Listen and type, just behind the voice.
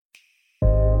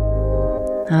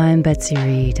I'm Betsy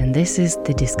Reed, and this is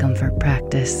The Discomfort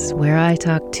Practice, where I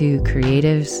talk to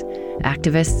creatives,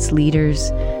 activists, leaders,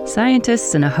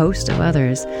 scientists, and a host of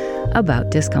others about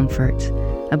discomfort,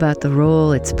 about the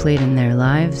role it's played in their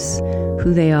lives,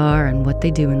 who they are and what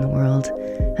they do in the world,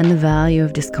 and the value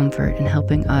of discomfort in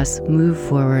helping us move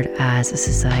forward as a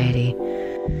society.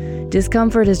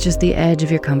 Discomfort is just the edge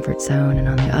of your comfort zone, and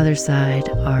on the other side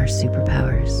are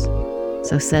superpowers.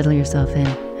 So settle yourself in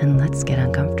and let's get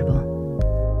uncomfortable.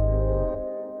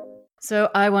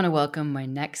 So I want to welcome my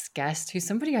next guest, who's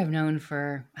somebody I've known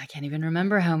for, I can't even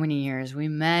remember how many years. We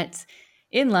met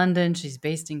in London. She's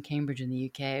based in Cambridge in the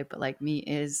UK, but like me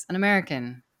is an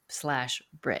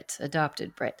American/Brit,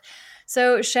 adopted Brit.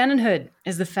 So Shannon Houde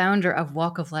is the founder of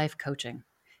Walk of Life Coaching.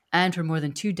 And for more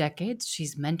than 2 decades,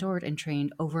 she's mentored and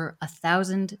trained over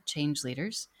 1,000 change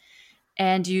leaders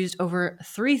and used over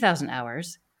 3,000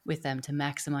 hours with them to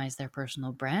maximize their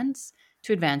personal brands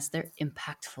to advance their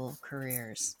impactful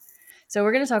careers. So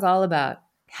we're going to talk all about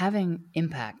having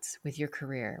impact with your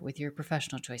career, with your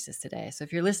professional choices today. So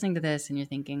if you're listening to this and you're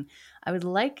thinking, I would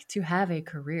like to have a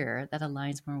career that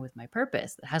aligns more with my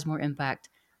purpose, that has more impact,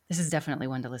 this is definitely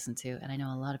one to listen to. And I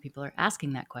know a lot of people are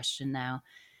asking that question now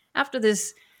after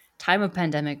this time of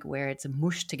pandemic where it's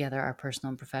mushed together our personal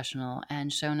and professional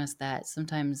and shown us that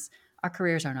sometimes our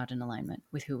careers are not in alignment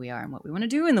with who we are and what we want to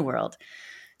do in the world.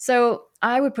 So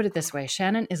I would put it this way.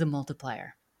 Shannon is a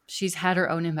multiplier. She's had her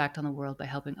own impact on the world by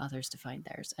helping others to find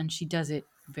theirs, and she does it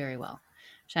very well.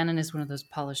 Shannon is one of those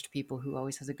polished people who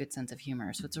always has a good sense of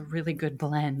humor, so it's a really good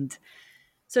blend.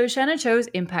 So Shannon chose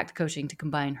impact coaching to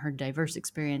combine her diverse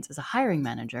experience as a hiring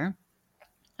manager,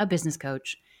 a business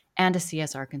coach, and a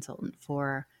CSR consultant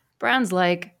for brands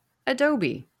like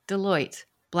Adobe, Deloitte,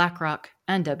 BlackRock,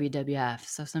 and WWF.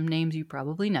 So some names you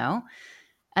probably know.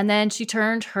 And then she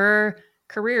turned her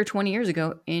career 20 years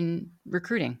ago in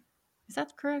recruiting. Is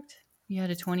that correct? You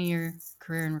had a 20-year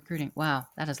career in recruiting. Wow,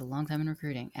 that is a long time in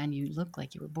recruiting. And you look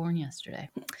like you were born yesterday.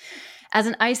 As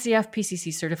an ICF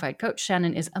PCC certified coach,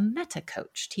 Shannon is a meta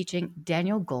coach teaching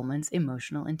Daniel Goleman's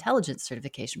Emotional Intelligence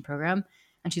Certification Program.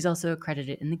 And she's also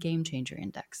accredited in the Game Changer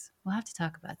Index. We'll have to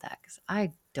talk about that because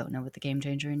I don't know what the Game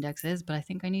Changer Index is, but I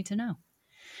think I need to know.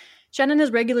 Shannon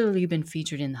has regularly been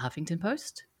featured in the Huffington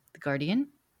Post, The Guardian,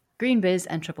 Green Biz,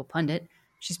 and Triple Pundit.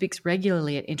 She speaks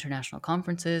regularly at international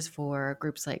conferences for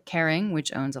groups like Kering,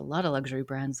 which owns a lot of luxury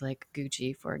brands like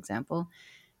Gucci, for example,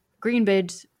 Green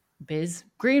Biz,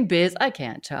 I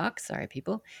can't talk, sorry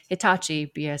people,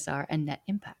 Hitachi, BSR, and Net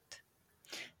Impact.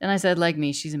 And I said, like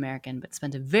me, she's American, but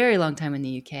spent a very long time in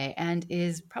the UK and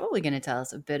is probably going to tell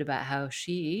us a bit about how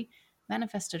she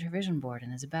manifested her vision board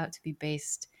and is about to be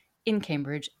based in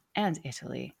Cambridge and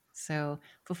Italy. So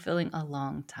fulfilling a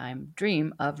long time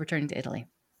dream of returning to Italy.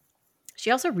 She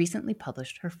also recently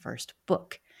published her first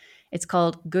book. It's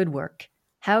called Good Work: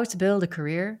 How to Build a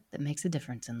Career That Makes a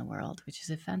Difference in the World, which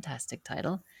is a fantastic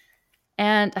title.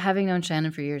 And having known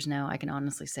Shannon for years now, I can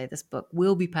honestly say this book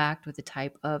will be packed with the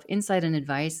type of insight and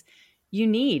advice you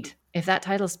need if that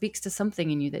title speaks to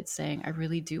something in you that's saying, I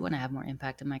really do want to have more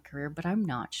impact in my career, but I'm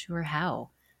not sure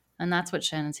how. And that's what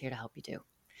Shannon's here to help you do.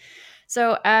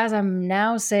 So as I'm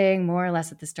now saying more or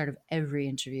less at the start of every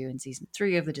interview in season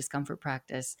 3 of the Discomfort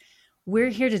Practice, we're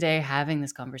here today having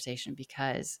this conversation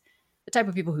because the type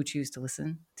of people who choose to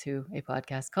listen to a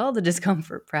podcast called The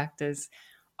Discomfort Practice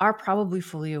are probably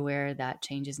fully aware that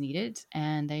change is needed,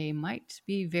 and they might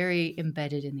be very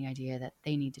embedded in the idea that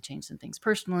they need to change some things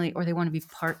personally, or they want to be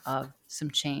part of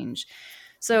some change.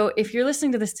 So if you're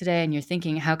listening to this today and you're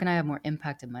thinking, how can I have more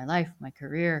impact in my life, my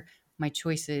career, my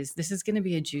choices, this is going to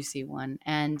be a juicy one.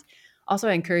 And also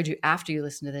I encourage you after you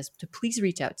listen to this to please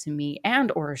reach out to me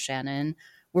and or Shannon.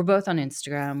 We're both on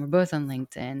Instagram, we're both on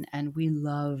LinkedIn, and we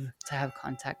love to have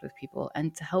contact with people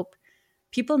and to help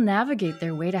people navigate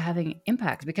their way to having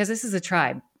impact, because this is a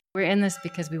tribe. We're in this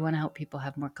because we want to help people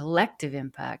have more collective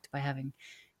impact by having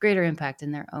greater impact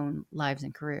in their own lives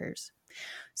and careers.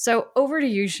 So over to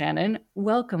you, Shannon.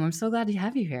 Welcome. I'm so glad to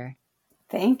have you here.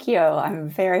 Thank you. I'm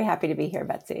very happy to be here,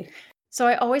 Betsy. So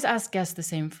I always ask guests the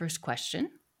same first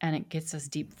question, and it gets us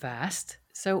deep fast.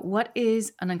 So what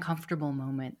is an uncomfortable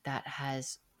moment that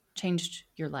has changed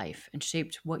your life and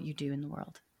shaped what you do in the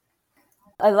world?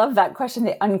 I love that question,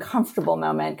 the uncomfortable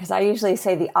moment, because I usually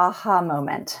say the aha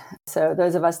moment. So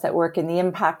those of us that work in the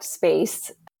impact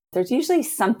space, there's usually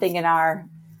something in our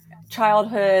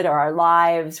childhood or our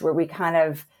lives where we kind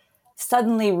of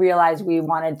suddenly realized we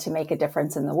wanted to make a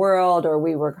difference in the world, or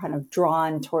we were kind of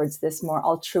drawn towards this more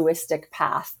altruistic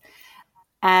path.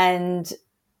 And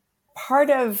part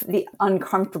of the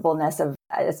uncomfortableness of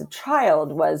as a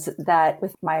child was that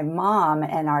with my mom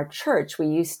and our church, we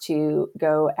used to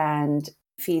go and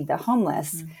feed the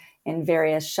homeless in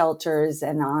various shelters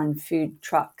and on food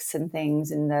trucks and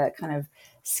things in the kind of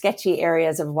sketchy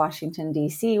areas of Washington,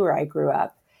 D.C., where I grew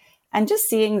up. And just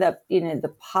seeing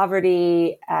the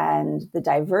poverty and the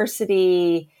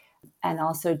diversity and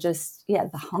also just, the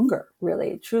hunger,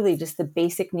 really, truly just the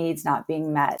basic needs not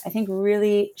being met, I think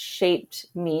really shaped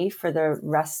me for the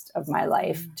rest of my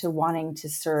life to wanting to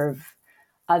serve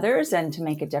others and to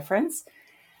make a difference.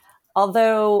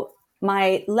 Although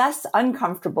my less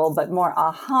uncomfortable but more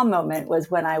aha moment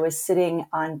was when I was sitting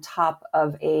on top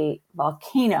of a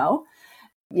volcano.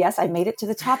 Yes, I made it to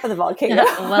the top of the volcano.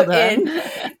 Well done.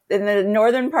 in the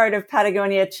northern part of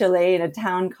Patagonia, Chile, in a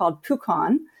town called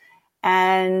Pucón.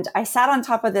 And I sat on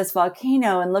top of this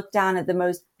volcano and looked down at the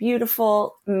most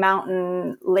beautiful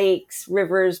mountain, lakes,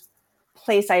 rivers,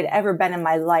 place I'd ever been in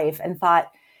my life and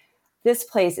thought, this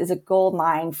place is a gold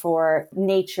mine for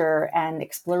nature and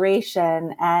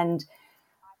exploration. And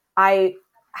I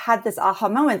had this aha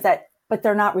moment but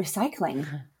they're not recycling.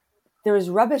 There is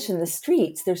rubbish in the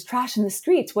streets. There's trash in the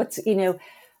streets.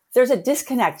 There's a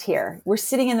disconnect here. We're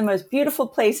sitting in the most beautiful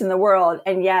place in the world,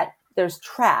 and yet there's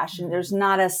trash, and there's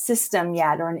not a system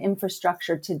yet or an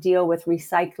infrastructure to deal with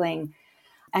recycling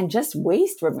and just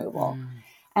waste removal.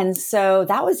 And so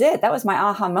that was it. That was my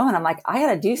aha moment. I'm like, I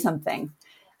got to do something.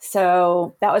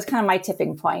 So that was kind of my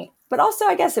tipping point. But also,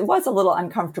 I guess it was a little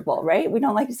uncomfortable, right? We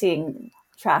don't like seeing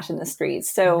trash in the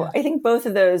streets. So I think both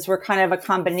of those were kind of a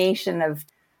combination of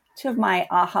two of my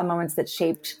aha moments that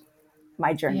shaped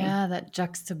my journey. Yeah, that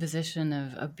juxtaposition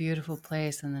of a beautiful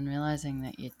place and then realizing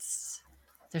that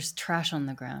there's trash on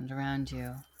the ground around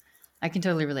you. I can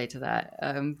totally relate to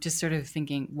that. Just sort of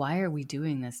thinking, why are we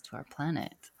doing this to our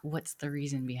planet? What's the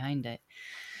reason behind it?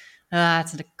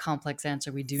 That's a complex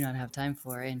answer we do not have time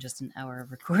for in just an hour of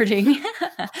recording.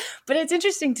 But it's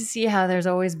interesting to see how there's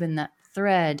always been that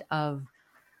thread of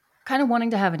kind of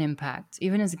wanting to have an impact,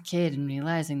 even as a kid, and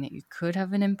realizing that you could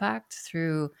have an impact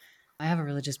through. I have a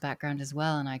religious background as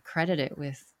well, and I credit it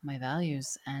with my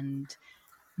values and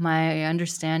my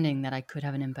understanding that I could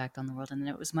have an impact on the world, and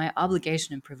that it was my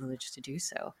obligation and privilege to do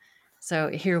so. So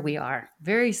here we are,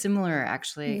 very similar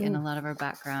actually in a lot of our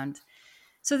background.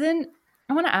 So then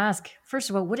I want to ask,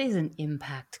 first of all, what is an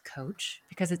impact coach?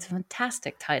 Because it's a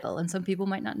fantastic title, and some people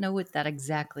might not know what that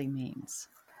exactly means.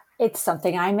 It's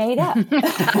something I made up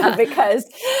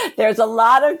because there's a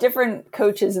lot of different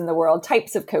coaches in the world,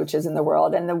 types of coaches in the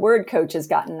world. And the word coach has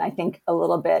gotten, I think, a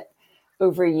little bit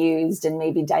overused and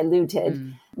maybe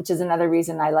diluted, which is another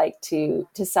reason I like to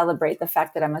celebrate the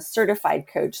fact that I'm a certified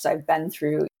coach. So I've been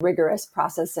through a rigorous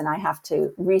process and I have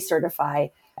to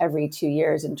recertify every 2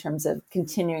 years in terms of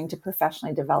continuing to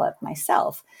professionally develop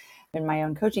myself in my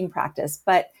own coaching practice.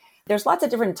 But there's lots of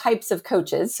different types of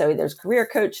coaches. So there's career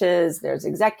coaches, there's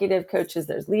executive coaches,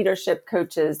 there's leadership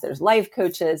coaches, there's life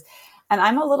coaches. And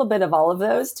I'm a little bit of all of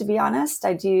those, to be honest.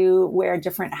 I do wear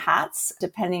different hats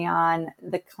depending on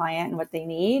the client and what they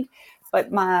need. But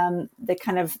the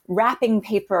kind of wrapping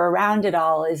paper around it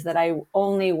all is that I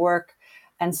only work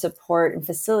and support and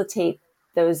facilitate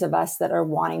those of us that are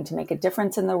wanting to make a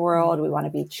difference in the world. We want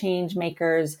to be change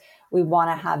makers. We want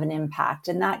to have an impact.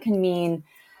 And that can mean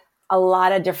a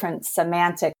lot of different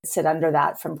semantics sit under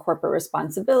that, from corporate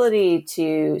responsibility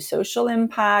to social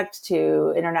impact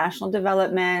to international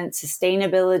development,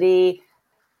 sustainability,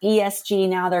 ESG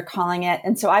now they're calling it.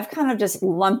 And so I've kind of just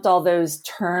lumped all those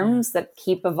terms that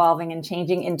keep evolving and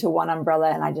changing into one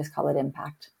umbrella, and I just call it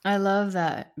impact. I love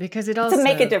that because it also... to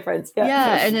make a difference.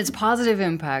 Yeah, and it's positive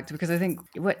impact, because I think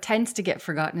what tends to get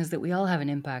forgotten is that we all have an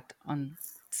impact on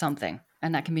something,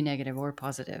 and that can be negative or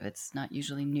positive. It's not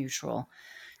usually neutral.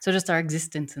 So just our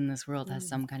existence in this world has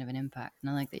some kind of an impact.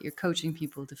 And I like that you're coaching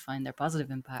people to find their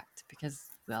positive impact, because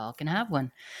we all can have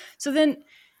one. So then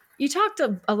you talked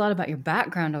a lot about your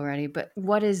background already, but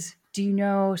do you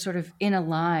know, sort of in a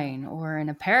line or in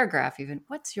a paragraph even,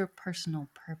 what's your personal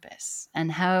purpose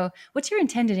and what's your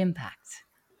intended impact?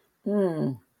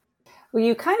 Well,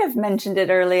 you kind of mentioned it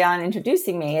early on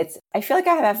introducing me. I feel like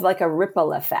I have like a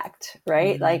ripple effect,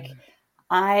 right? Like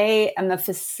I am a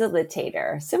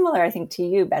facilitator, similar, I think, to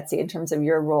you, Betsy, in terms of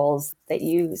your roles that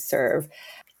you serve,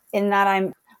 in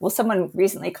that someone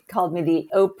recently called me the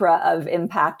Oprah of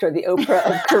impact, or the Oprah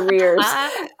of careers.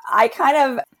 I kind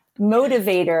of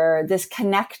motivator, this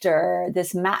connector,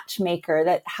 this matchmaker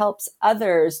that helps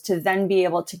others to then be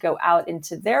able to go out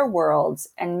into their worlds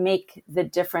and make the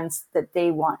difference that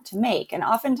they want to make. And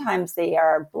oftentimes they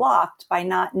are blocked by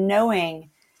not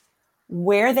knowing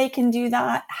where they can do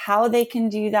that, how they can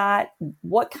do that,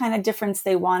 what kind of difference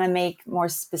they want to make more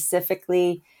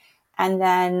specifically, and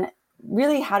then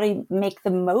really how to make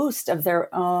the most of their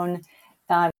own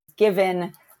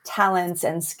given talents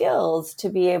and skills to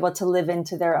be able to live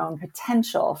into their own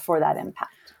potential for that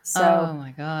impact. Oh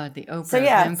my God, the So Oprah of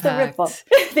yeah, it's the ripple,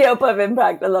 impact. the Oprah of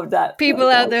impact. I love that. People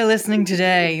out there listening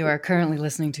today, you are currently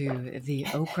listening to the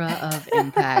Oprah of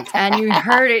Impact. And you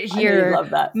heard it I know you'd here,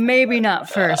 love that. maybe not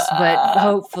first, but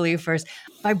hopefully first.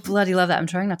 I bloody love that. I'm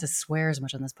trying not to swear as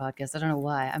much on this podcast. I don't know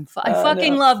why. I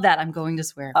fucking No. love that. I'm going to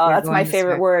swear. Oh, We're that's my going to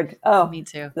favorite swear. word. Oh, Me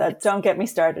too. Don't get me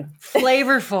started.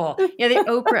 Flavorful. Yeah, the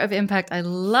Oprah of Impact. I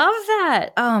love that.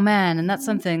 Oh man, and that's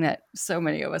something that so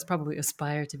many of us probably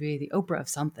aspire to be, the Oprah of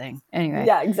something. Anyway.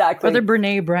 Yeah, exactly. Or the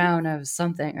Brene Brown of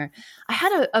something. Or I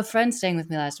had a friend staying with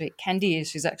me last week, Kendi.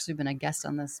 She's actually been a guest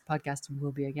on this podcast and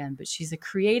will be again, but she's a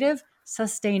creative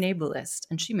sustainabilist,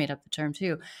 and she made up the term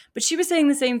too. But she was saying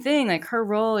the same thing. Like, her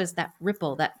role is that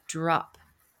ripple, that drop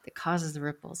that causes the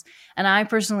ripples. And I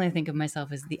personally think of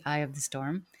myself as the eye of the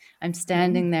storm. I'm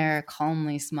standing there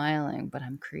calmly smiling, but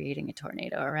I'm creating a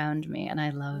tornado around me. And I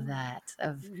love that,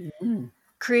 of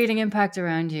creating impact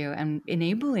around you and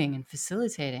enabling and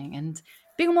facilitating and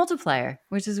being a multiplier,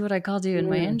 which is what I called you in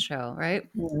my intro, right?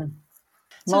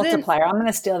 So Multiplier. I'm going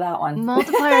to steal that one.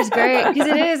 Multiplier is great because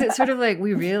it is. It's sort of like,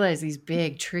 we realize these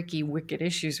big, tricky, wicked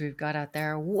issues we've got out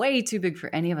there are way too big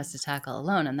for any of us to tackle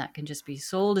alone. And that can just be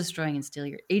soul destroying and steal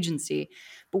your agency.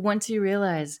 But once you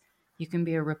realize you can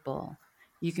be a ripple,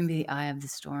 you can be the eye of the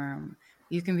storm,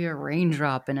 you can be a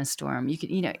raindrop in a storm, you can,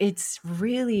 it's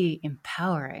really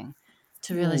empowering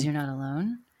to realize you're not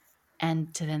alone.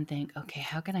 And to then think, okay,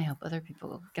 how can I help other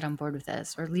people get on board with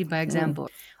this, or lead by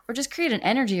example, or just create an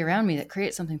energy around me that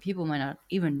creates something people might not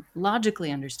even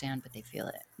logically understand, but they feel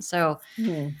it. So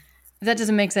if that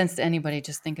doesn't make sense to anybody,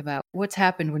 just think about what's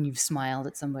happened when you've smiled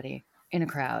at somebody in a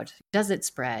crowd. Does it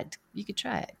spread? You could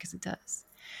try it, because it does.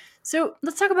 So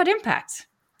let's talk about impact.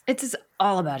 It's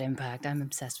all about impact. I'm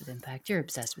obsessed with impact. You're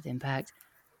obsessed with impact.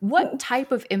 What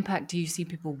type of impact do you see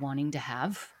people wanting to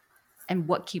have, and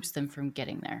what keeps them from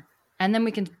getting there? And then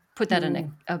we can put that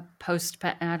in a post,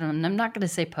 I don't know, I'm not going to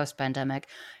say post-pandemic,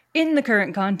 in the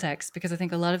current context, because I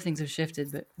think a lot of things have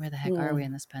shifted, but where the heck are we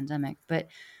in this pandemic? But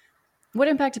what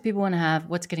impact do people want to have?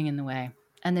 What's getting in the way?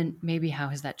 And then maybe how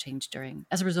has that changed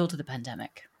as a result of the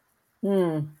pandemic?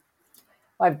 Well,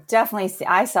 I've definitely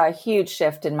I saw a huge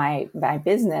shift in my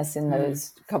business in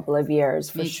those couple of years,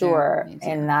 for sure,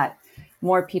 in that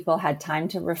more people had time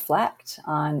to reflect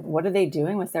on what are they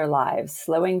doing with their lives,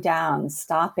 slowing down,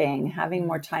 stopping, having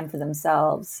more time for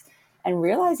themselves, and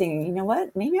realizing, you know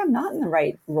what, maybe I'm not in the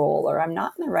right role, or I'm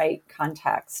not in the right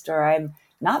context, or I'm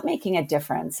not making a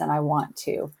difference and I want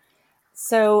to.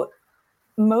 So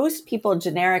most people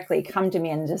generically come to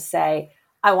me and just say,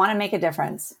 I want to make a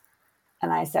difference.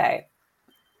 And I say,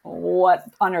 what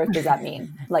on earth does that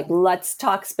mean? Like, let's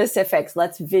talk specifics.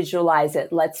 Let's visualize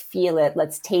it. Let's feel it.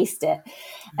 Let's taste it.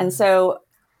 And so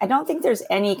I don't think there's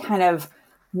any kind of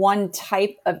one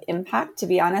type of impact, to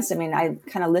be honest. I mean, I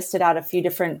kind of listed out a few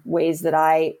different ways that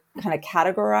I kind of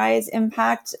categorize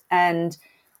impact.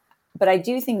 But I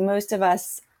do think most of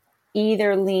us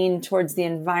either lean towards the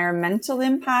environmental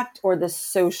impact or the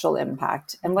social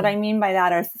impact. And what I mean by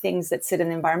that are things that sit in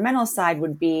the environmental side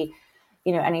would be,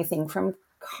 anything from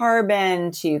carbon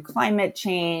to climate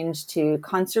change to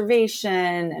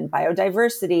conservation and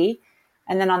biodiversity.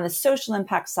 And then on the social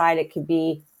impact side, it could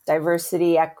be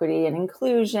diversity, equity, and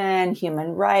inclusion,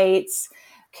 human rights,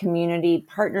 community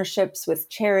partnerships with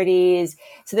charities.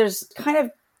 So there's kind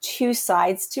of two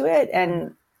sides to it.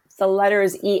 And the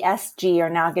letters ESG are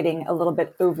now getting a little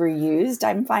bit overused,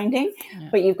 I'm finding. Yeah.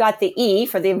 But you've got the E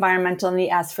for the environmental and the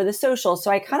S for the social.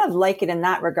 So I kind of like it in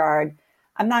that regard.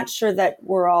 I'm not sure that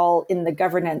we're all in the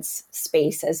governance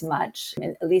space as much,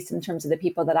 at least in terms of the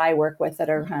people that I work with that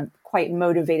are kind of quite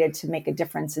motivated to make a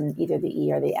difference in either the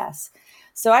E or the S.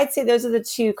 So I'd say those are the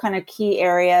two kind of key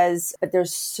areas, but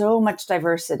there's so much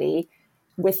diversity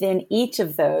within each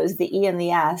of those, the E and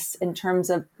the S, in terms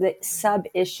of the sub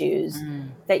issues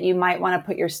that you might want to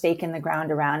put your stake in the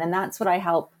ground around. And that's what I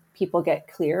help people get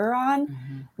clearer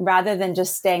on, rather than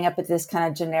just staying up at this kind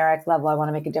of generic level. I want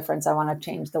to make a difference. I want to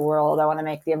change the world. I want to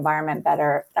make the environment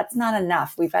better. That's not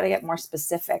enough. We've got to get more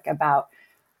specific about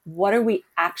what are we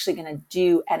actually going to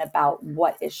do and about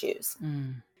what issues.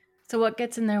 So what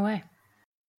gets in their way?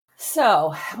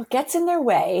 So what gets in their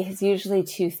way is usually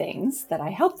two things that I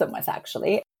help them with,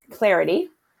 actually. Clarity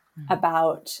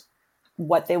about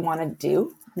what they want to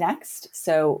do next.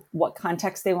 So what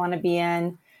context they want to be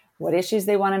in, what issues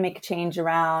they want to make a change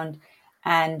around,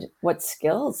 and what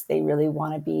skills they really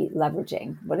want to be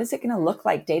leveraging. What is it going to look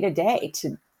like day to day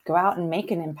to go out and make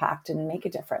an impact and make a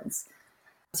difference?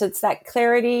 So it's that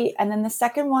clarity. And then the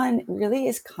second one really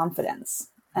is confidence.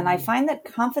 And I find that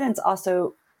confidence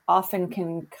also often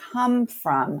can come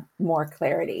from more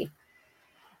clarity.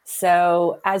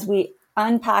 So as we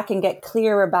unpack and get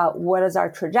clear about what is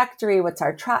our trajectory, what's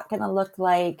our track going to look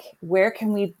like, where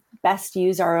can we best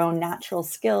use our own natural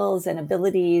skills and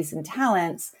abilities and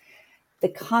talents, the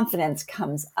confidence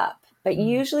comes up. But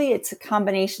usually it's a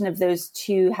combination of those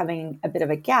two having a bit of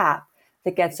a gap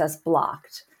that gets us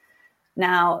blocked.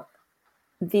 Now,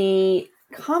 the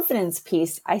confidence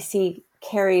piece I see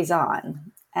carries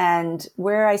on. And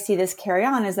where I see this carry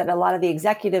on is that a lot of the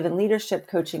executive and leadership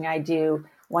coaching I do,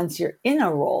 once you're in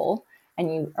a role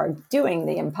and you are doing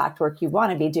the impact work you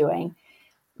want to be doing,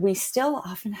 we still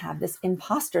often have this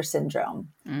imposter syndrome.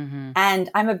 Mm-hmm. And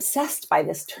I'm obsessed by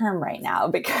this term right now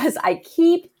because I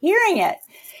keep hearing it.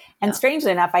 And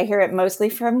strangely enough, I hear it mostly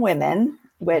from women,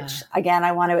 which again,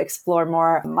 I want to explore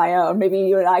more on my own. Maybe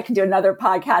you and I can do another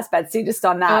podcast, Betsy, just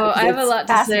on that. Oh, I have a lot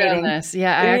to say on this.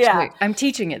 Yeah, I'm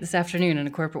teaching it this afternoon in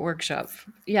a corporate workshop.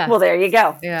 Yeah. Well, there you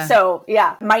go. Yeah. So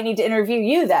might need to interview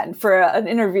you then for an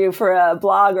interview for a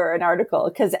blog or an article.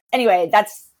 Because anyway,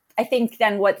 that's, I think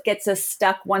then what gets us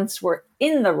stuck once we're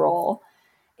in the role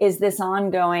is this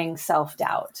ongoing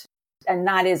self-doubt. And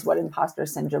that is what imposter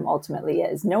syndrome ultimately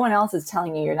is. No one else is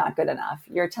telling you you're not good enough.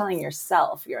 You're telling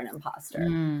yourself you're an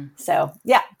imposter. So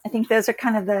I think those are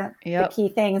kind of the key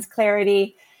things: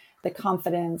 clarity, the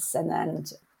confidence, and then,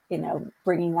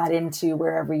 bringing that into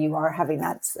wherever you are, having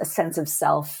that a sense of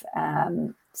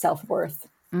self-worth.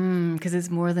 Because it's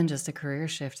more than just a career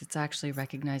shift. It's actually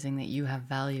recognizing that you have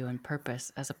value and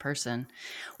purpose as a person.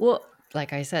 Well,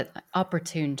 like I said,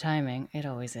 opportune timing. It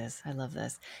always is. I love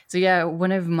this. So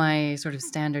one of my sort of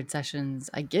standard sessions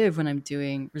I give when I'm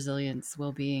doing resilience,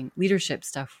 well-being, leadership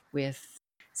stuff with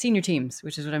senior teams,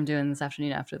 which is what I'm doing this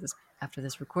afternoon after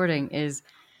this recording, is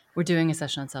we're doing a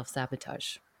session on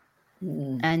self-sabotage.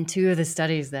 And two of the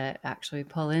studies that actually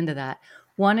pull into that,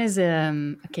 one is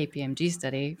a KPMG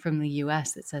study from the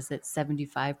US that says that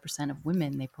 75% of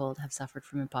women they polled have suffered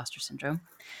from imposter syndrome.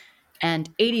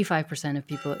 And 85% of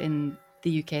people in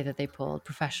the UK that they polled,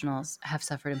 professionals, have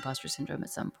suffered imposter syndrome at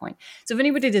some point. So if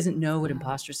anybody doesn't know what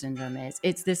imposter syndrome is,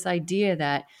 it's this idea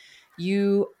that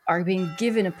you are being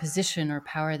given a position or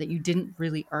power that you didn't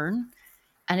really earn.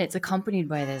 And it's accompanied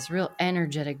by this real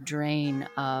energetic drain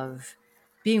of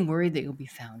being worried that you'll be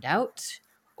found out,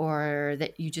 or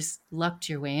that you just lucked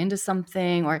your way into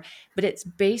something, but it's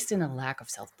based in a lack of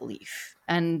self-belief.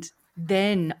 And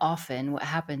then often what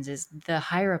happens is the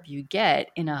higher up you get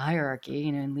in a hierarchy,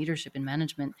 in leadership and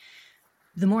management,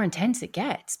 the more intense it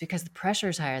gets because the pressure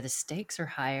is higher, the stakes are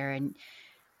higher. And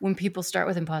when people start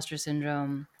with imposter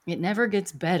syndrome, it never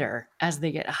gets better as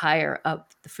they get higher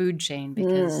up the food chain,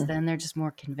 because then they're just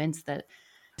more convinced that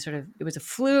it was a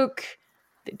fluke,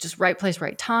 just right place,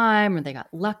 right time, or they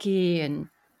got lucky, and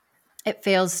it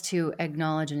fails to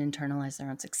acknowledge and internalize their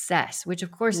own success, which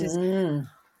of course is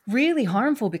really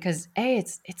harmful because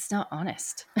it's not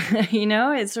honest.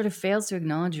 It sort of fails to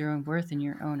acknowledge your own worth and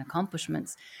your own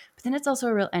accomplishments. But then it's also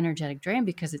a real energetic drain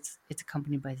because it's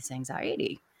accompanied by this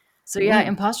anxiety. So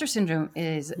imposter syndrome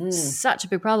is such a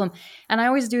big problem. And I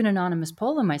always do an anonymous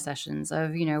poll in my sessions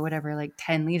of, whatever, like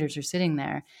 10 leaders are sitting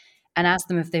there, and ask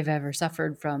them if they've ever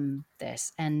suffered from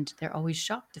this. And they're always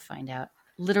shocked to find out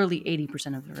literally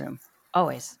 80% of the room,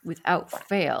 always, without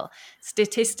fail,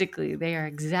 statistically, they are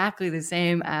exactly the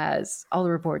same as all the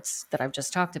reports that I've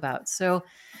just talked about. So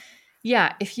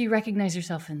if you recognize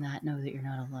yourself in that, know that you're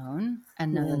not alone,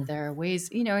 and know that there are ways,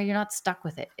 you're not stuck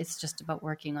with it. It's just about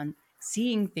working on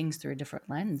seeing things through a different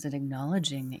lens and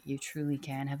acknowledging that you truly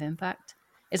can have impact.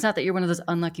 It's not that you're one of those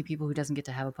unlucky people who doesn't get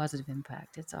to have a positive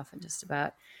impact. It's often just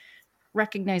about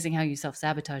recognizing how you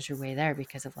self-sabotage your way there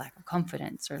because of lack of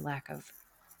confidence or lack of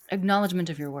acknowledgement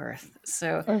of your worth.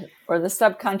 So, or the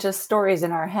subconscious stories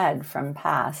in our head from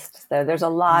past. So there's a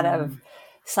lot of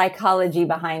psychology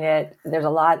behind it. There's a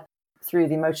lot through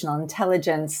the emotional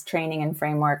intelligence training and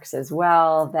frameworks as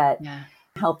well that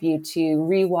help you to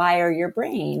rewire your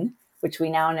brain, which we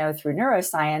now know through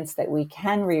neuroscience that we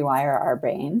can rewire our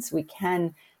brains. We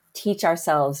can teach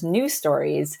ourselves new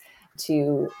stories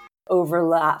to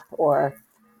overlap or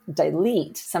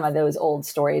delete some of those old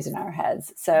stories in our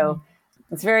heads. So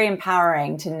it's very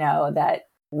empowering to know that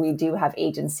we do have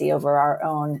agency over our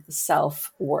own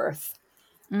self-worth.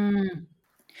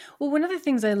 Well, one of the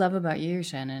things I love about you,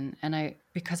 Shannon, and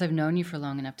because I've known you for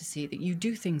long enough to see that you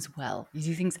do things well, you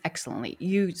do things excellently,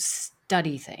 you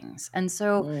study things. And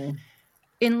so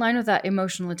in line with that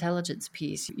emotional intelligence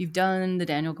piece, you've done the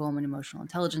Daniel Goleman Emotional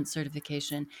Intelligence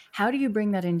certification. How do you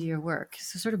bring that into your work?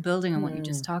 So sort of building on what you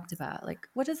just talked about, like,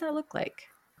 what does that look like?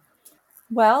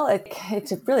 Well, it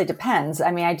really depends.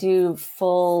 I mean, I do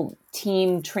full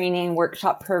team training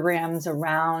workshop programs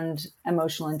around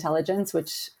emotional intelligence,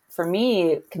 which for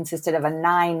me consisted of a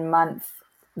 9-month,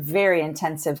 very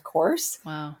intensive course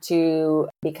Wow. to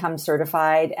become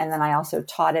certified. And then I also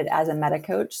taught it as a meta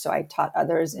coach. So I taught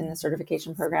others in the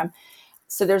certification program.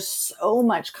 So there's so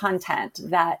much content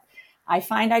that I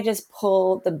find I just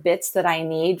pull the bits that I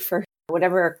need for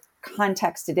whatever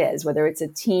context it is, whether it's a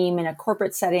team in a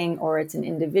corporate setting or it's an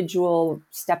individual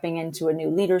stepping into a new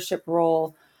leadership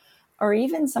role or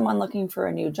even someone looking for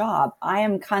a new job. I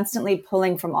am constantly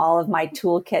pulling from all of my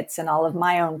toolkits and all of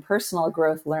my own personal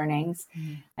growth learnings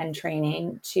and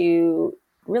training to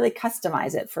really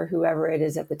customize it for whoever it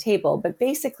is at the table. But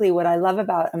basically, what I love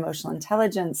about emotional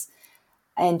intelligence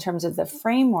in terms of the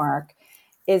framework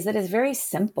is that it's very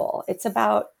simple. It's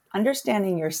about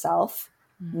understanding yourself,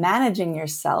 managing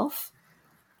yourself,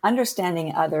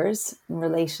 understanding others and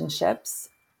relationships,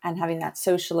 and having that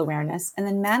social awareness, and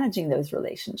then managing those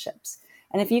relationships.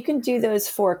 And if you can do those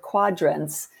 4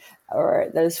 quadrants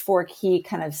or those 4 key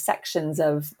kind of sections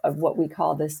of what we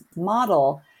call this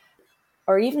model,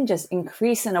 or even just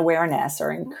increase in awareness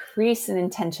or increase in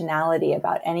intentionality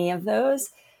about any of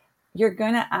those, you're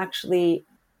going to actually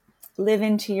live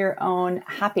into your own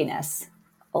happiness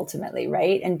ultimately,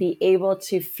 right? And be able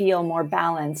to feel more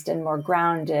balanced and more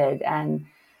grounded. And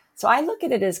so I look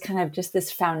at it as kind of just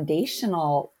this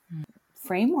foundational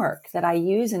framework that I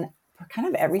use in kind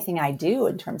of everything I do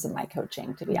in terms of my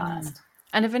coaching, to be honest.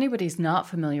 And if anybody's not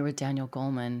familiar with Daniel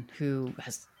Goleman, who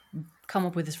has come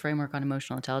up with this framework on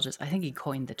emotional intelligence, I think he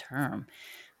coined the term,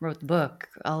 wrote the book,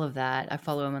 all of that. I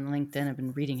follow him on LinkedIn. I've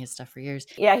been reading his stuff for years.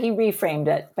 Yeah, he reframed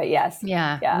it, but yes.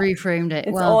 Yeah, Yeah. reframed it.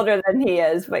 It's Well, older than he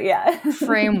is, but yeah.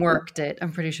 frameworked it.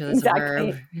 I'm pretty sure that's a verb.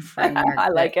 Exactly. He frameworked I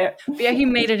like it. But yeah, he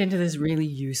made it into this really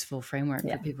useful framework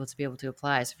Yeah. for people to be able to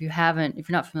apply. So if you're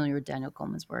not familiar with Daniel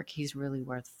Goleman's work, he's really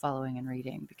worth following and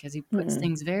reading because he puts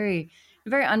things in a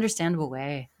very understandable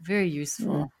way, very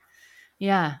useful.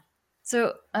 Yeah.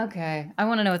 So, okay, I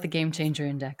want to know what the game changer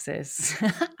index is.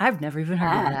 I've never even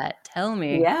heard of Ah, that. Tell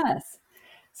me. yes.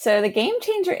 So the Game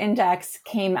Changer Index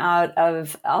came out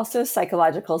of also a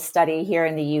psychological study here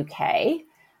in the UK.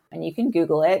 And you can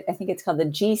Google it. I think it's called the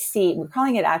GC. We're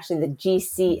calling it actually the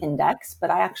GC Index, but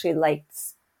I actually like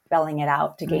spelling it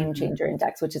out to Game Changer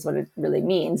Index, which is what it really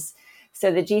means.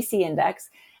 So the GC Index.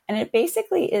 And it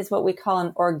basically is what we call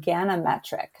an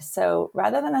organometric. So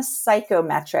rather than a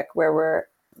psychometric where we're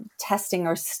testing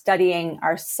or studying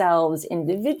ourselves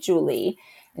individually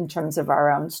in terms of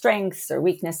our own strengths or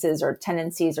weaknesses or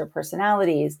tendencies or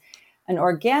personalities, an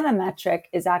organometric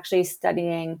is actually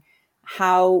studying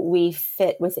how we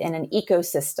fit within an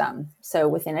ecosystem. So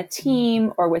within a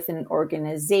team or within an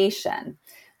organization.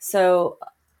 So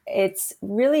it's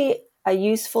really a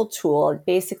useful tool. It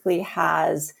basically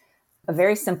has a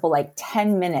very simple, like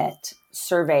 10-minute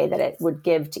survey that it would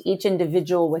give to each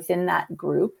individual within that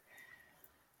group,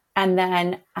 and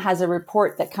then has a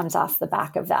report that comes off the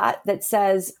back of that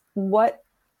says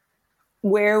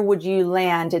where would you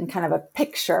land in kind of a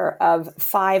picture of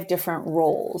 5 different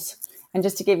roles. And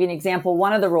just to give you an example,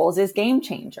 one of the roles is game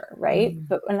changer, right?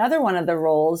 But another one of the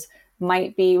roles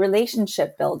might be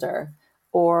relationship builder,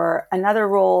 or another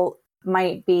role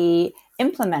might be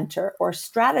implementer or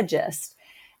strategist.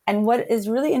 And what is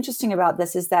really interesting about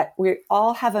this is that we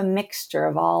all have a mixture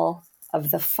of all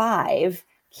of the 5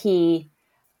 key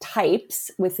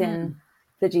types within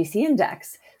the GC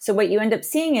index. So what you end up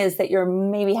seeing is that you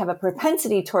maybe have a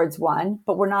propensity towards one,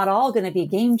 but we're not all going to be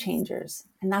game changers.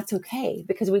 And that's okay,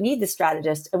 because we need the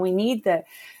strategist and we need the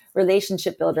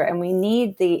relationship builder and we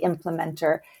need the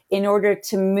implementer in order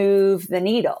to move the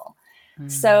needle.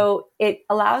 So it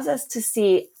allows us to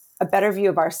see a better view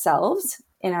of ourselves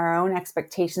in our own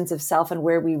expectations of self and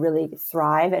where we really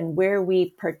thrive and where we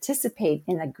participate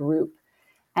in a group,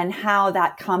 and how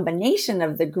that combination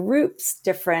of the group's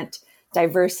different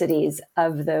diversities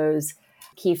of those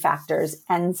key factors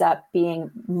ends up being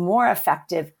more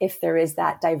effective if there is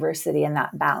that diversity and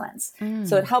that balance.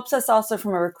 So it helps us also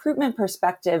from a recruitment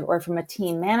perspective or from a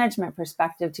team management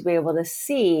perspective to be able to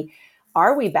see,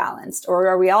 are we balanced, or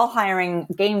are we all hiring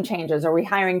game changers? Are we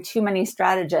hiring too many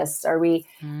strategists? Are we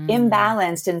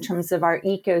imbalanced in terms of our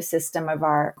ecosystem of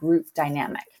our group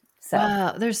dynamic? So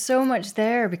Wow, there's so much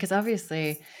there because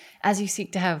obviously, as you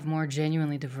seek to have more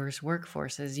genuinely diverse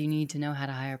workforces, you need to know how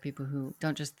to hire people who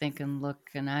don't just think and look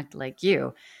and act like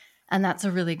you. And that's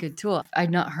a really good tool.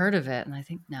 I'd not heard of it. And I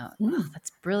think now, wow,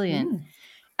 that's brilliant.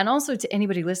 And also to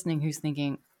anybody listening who's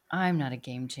thinking, I'm not a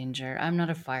game changer, I'm not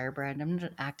a firebrand, I'm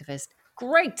not an activist.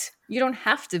 Great. You don't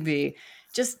have to be.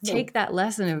 Just take that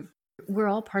lesson of we're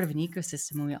all part of an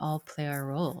ecosystem and we all play our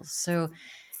roles. So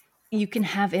you can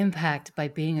have impact by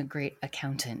being a great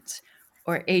accountant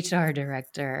or HR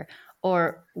director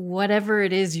or whatever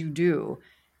it is you do,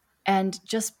 and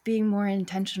just being more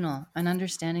intentional and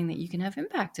understanding that you can have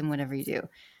impact in whatever you do.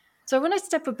 So I want to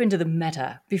step up into the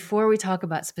meta before we talk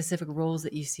about specific roles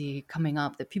that you see coming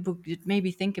up that people could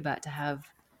maybe think about to have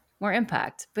more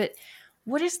impact. But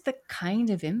what is the kind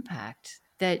of impact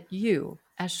that you,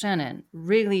 as Shannon,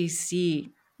 really see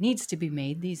needs to be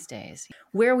made these days?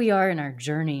 Where we are in our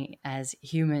journey as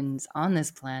humans on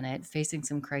this planet, facing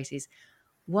some crises,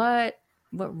 what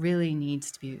really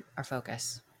needs to be our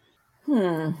focus?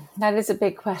 That is a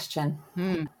big question.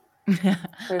 Hmm. I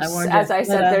There's, warned you. as I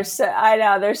But, said, I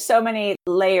know there's so many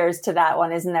layers to that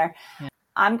one, isn't there? yeah,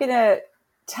 I'm going to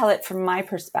tell it from my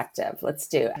perspective. Let's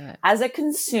do it. do it. As a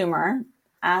consumer,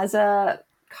 as a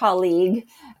colleague,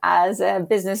 as a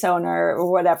business owner,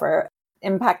 or whatever,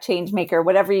 impact change maker,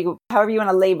 however you want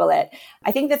to label it.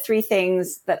 I think the three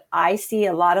things that I see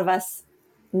a lot of us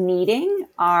needing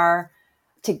are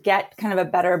to get kind of a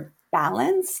better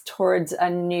balance towards a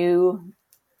new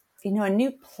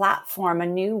platform, a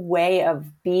new way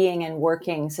of being and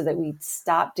working so that we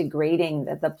stop degrading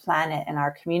the planet and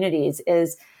our communities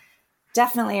is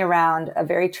definitely around a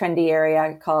very trendy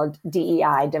area called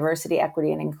DEI, diversity,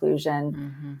 equity, and inclusion.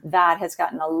 Mm-hmm. That has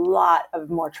gotten a lot of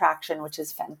more traction, which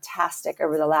is fantastic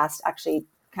over the last, actually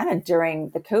kind of during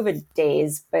the COVID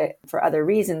days, but for other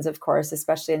reasons, of course,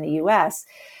 especially in the US.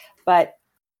 But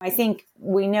I think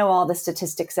we know all the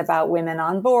statistics about women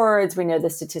on boards. We know the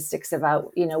statistics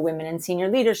about, women in senior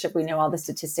leadership. We know all the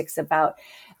statistics about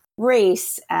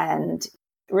race and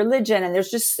religion. And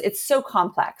it's so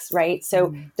complex, right?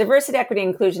 So diversity, equity,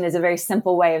 inclusion is a very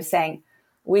simple way of saying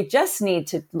we just need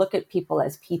to look at people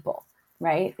as people,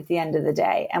 right? At the end of the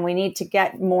day. And we need to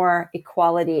get more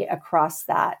equality across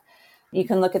that. You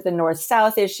can look at the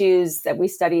North-South issues that we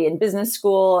study in business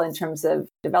school in terms of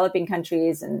developing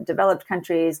countries and developed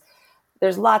countries.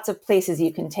 There's lots of places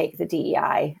you can take the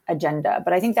DEI agenda,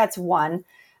 but I think that's one.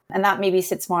 And that maybe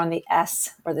sits more on the S,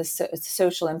 or the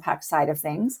social impact side of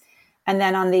things. And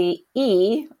then on the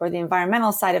E, or the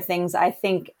environmental side of things, I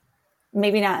think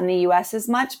maybe not in the US as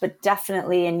much, but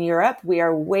definitely in Europe, we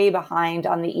are way behind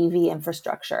on the EV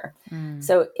infrastructure.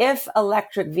 So if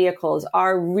electric vehicles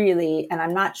are really, and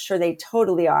I'm not sure they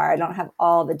totally are, I don't have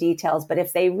all the details, but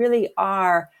if they really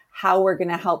are how we're going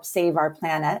to help save our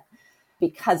planet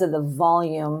because of the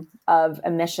volume of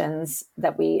emissions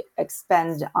that we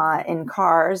expend in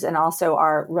cars and also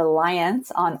our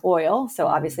reliance on oil. So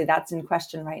obviously that's in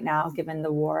question right now, given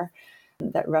the war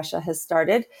that Russia has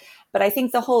started. But I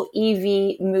think the whole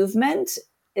EV movement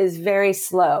is very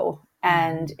slow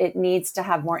and it needs to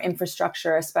have more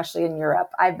infrastructure, especially in Europe.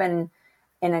 I've been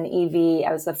in an EV.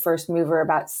 I was the first mover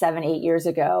about 7-8 years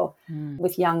ago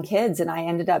with young kids. And I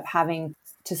ended up having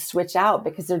to switch out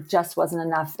because there just wasn't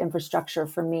enough infrastructure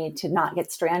for me to not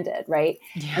get stranded, right?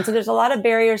 Yeah. And so there's a lot of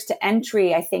barriers to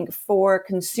entry, I think, for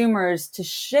consumers to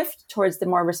shift towards the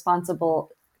more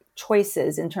responsible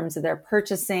choices in terms of their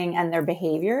purchasing and their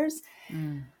behaviors.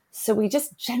 So we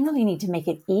just generally need to make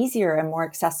it easier and more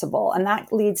accessible. And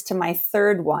that leads to my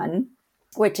third one,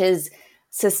 which is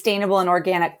sustainable and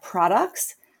organic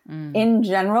products in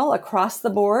general, across the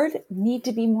board, need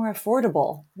to be more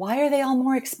affordable. Why are they all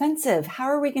more expensive? How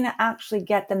are we going to actually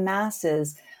get the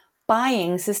masses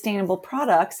buying sustainable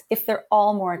products if they're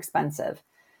all more expensive?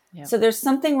 Yep. So there's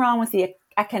something wrong with the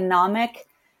economic,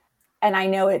 and I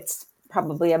know it's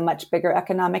probably a much bigger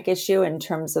economic issue in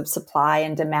terms of supply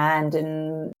and demand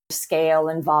and scale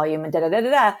and volume and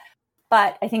da-da-da-da-da.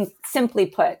 But I think simply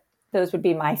put, those would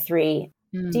be my three: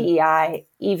 DEI,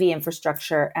 EV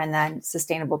infrastructure, and then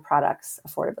sustainable products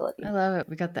affordability. I love it.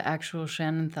 We got the actual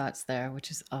Shannon thoughts there,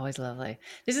 which is always lovely.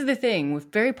 This is the thing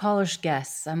with very polished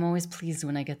guests. I'm always pleased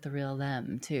when I get the real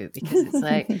them too, because it's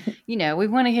like, we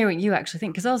want to hear what you actually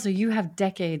think. Because also you have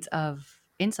decades of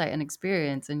insight and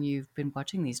experience, and you've been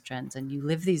watching these trends and you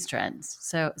live these trends.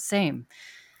 So same.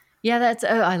 Yeah,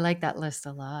 I like that list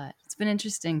a lot. It's been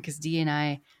interesting because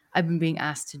D&I I've been being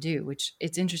asked to do, which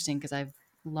it's interesting because I've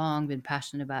long been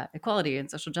passionate about equality and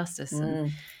social justice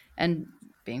and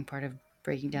being part of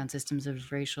breaking down systems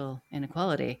of racial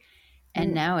inequality.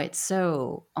 And now it's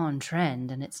so on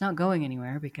trend and it's not going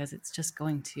anywhere because it's just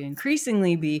going to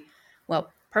increasingly be,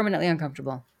 permanently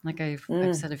uncomfortable. Like I've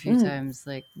said a few times,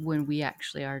 like when we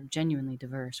actually are genuinely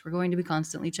diverse, we're going to be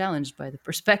constantly challenged by the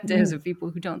perspectives of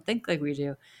people who don't think like we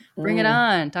do. Bring it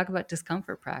on. Talk about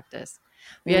discomfort practice.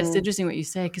 But yeah, it's interesting what you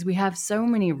say, because we have so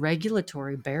many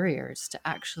regulatory barriers to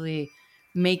actually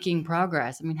making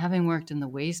progress. I mean, having worked in the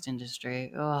waste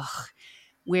industry,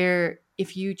 where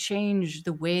if you change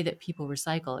the way that people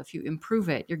recycle, if you improve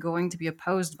it, you're going to be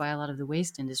opposed by a lot of the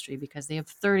waste industry because they have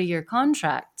 30-year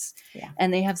contracts Yeah.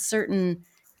 and they have certain,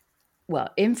 well,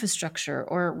 infrastructure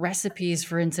or recipes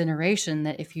for incineration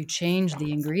that if you change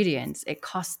the ingredients, it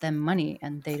costs them money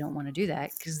and they don't want to do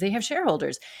that because they have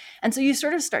shareholders. And so you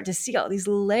sort of start to see all these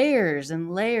layers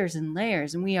and layers and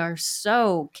layers. And we are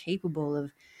so capable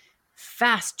of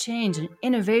fast change and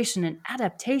innovation and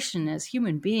adaptation as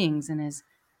human beings and as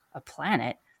a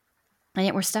planet. And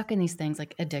yet we're stuck in these things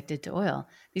like addicted to oil,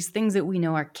 these things that we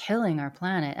know are killing our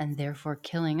planet and therefore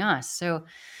killing us. So,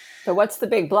 But what's the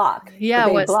big block? The yeah,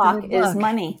 big what's the block big is block?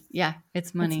 money. Yeah, it's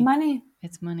It's money. money.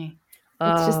 It's money.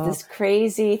 It's just Oh, this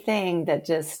crazy thing that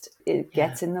just it yeah.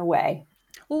 gets in the way.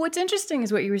 Well, what's interesting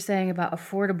is what you were saying about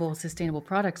affordable, sustainable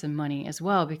products and money as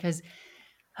well, because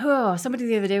somebody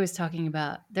the other day was talking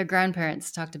about their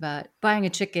grandparents talked about buying a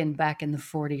chicken back in the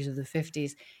 40s or the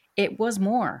 50s. It was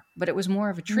more, but it was more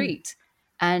of a Mm. treat.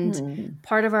 And Mm.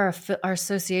 part of our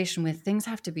association with things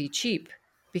have to be cheap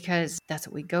because that's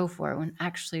what we go for, when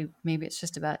actually maybe it's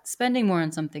just about spending more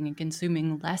on something and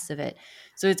consuming less of it.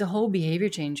 So it's a whole behavior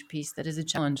change piece that is a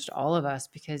challenge to all of us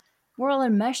because we're all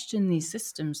enmeshed in these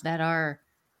systems that are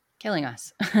killing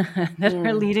us, that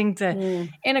are Mm. leading to Mm.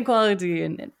 inequality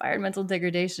and environmental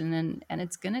degradation. And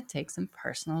it's going to take some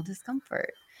personal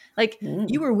discomfort. Like you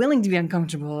Mm. were willing to be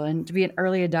uncomfortable and to be an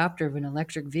early adopter of an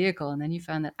electric vehicle. And then you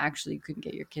found that actually you couldn't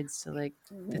get your kids to like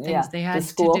the things Yeah, they the had to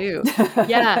school. do.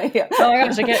 Yeah. Yeah. Oh my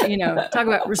gosh. I get, talk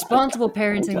about responsible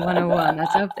parenting 101.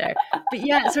 That's up there. But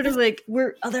yeah, it's sort of like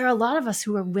there are a lot of us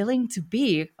who are willing to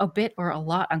be a bit or a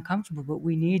lot uncomfortable, but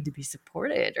we need to be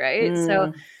supported. Right. So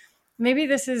Mm. maybe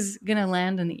this is going to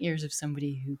land in the ears of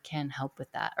somebody who can help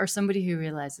with that, or somebody who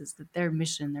realizes that their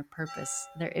mission, their purpose,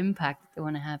 their impact that they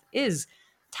want to have is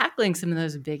tackling some of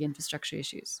those big infrastructure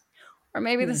issues. Or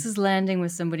maybe this Mm. is landing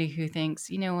with somebody who thinks,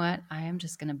 you know what, I am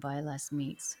just going to buy less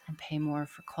meat and pay more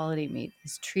for quality meat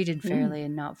that's treated Mm. fairly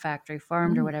and not factory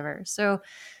farmed or Mm. whatever. So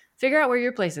figure out where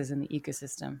your place is in the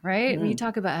ecosystem, right? And you Mm.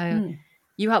 talk about how Mm.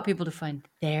 you help people to find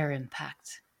their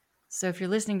impact. So if you're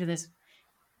listening to this,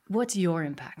 what's your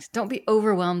impact? Don't be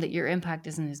overwhelmed that your impact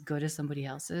isn't as good as somebody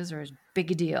else's or as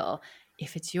big a deal.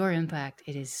 If it's your impact,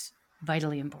 it is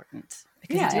vitally important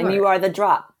because Yeah, it's and yours. you are the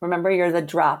drop. Remember, you're the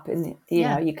drop, and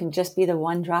Yeah. you can just be the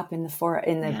one drop in the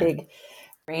Yeah. big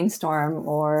rainstorm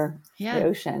or the Yeah.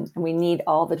 ocean, and we need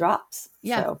all the drops.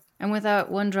 Yeah. So, And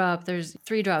without one drop, there's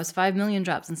 3 drops, 5 million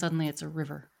drops, and suddenly it's a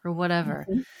river or whatever.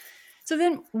 mhm. So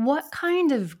then what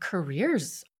kind of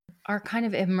careers are kind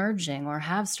of emerging or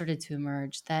have started to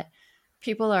emerge that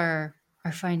people are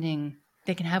finding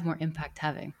they can have more impact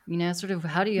having? Sort of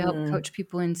how do you help Mm. coach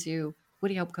people into what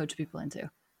do you help coach people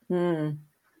into? Mm.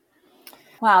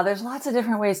 Wow, there's lots of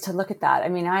different ways to look at that. I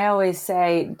mean, I always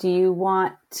say, do you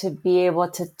want to be able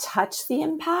to touch the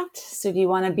impact? So, do you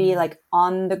want to be like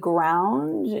on the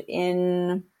ground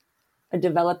in a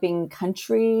developing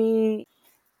country,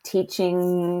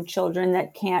 teaching children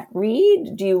that can't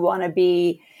read? Do you want to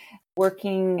be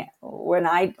working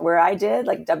where I did,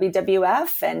 like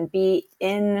WWF, and be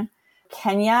in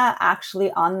Kenya,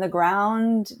 actually on the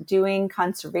ground doing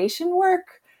conservation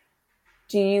work?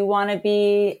 Do you want to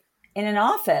be in an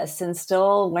office and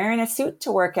still wearing a suit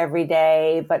to work every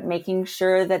day, but making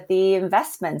sure that the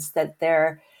investments that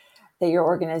your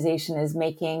organization is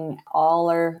making all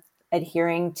are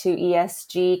adhering to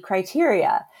ESG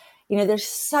criteria? There's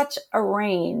such a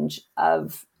range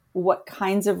of what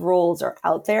kinds of roles are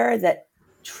out there that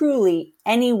truly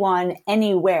anyone,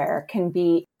 anywhere can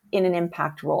be in an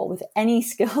impact role with any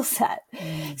skill set.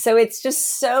 Mm. So it's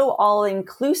just so all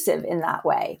inclusive in that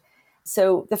way.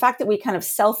 So the fact that we kind of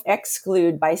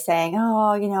self-exclude by saying,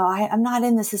 oh, I'm not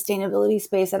in the sustainability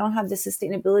space, I don't have the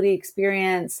sustainability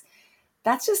experience,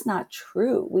 that's just not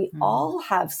true. We all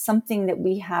have something that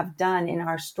we have done in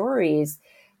our stories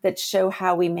that show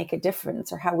how we make a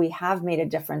difference or how we have made a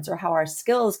difference or how our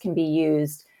skills can be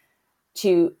used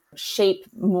to shape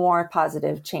more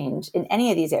positive change in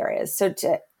any of these areas. So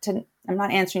I'm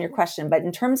not answering your question, but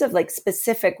in terms of like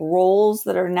specific roles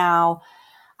that are now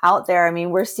out there, I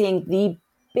mean, we're seeing the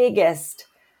biggest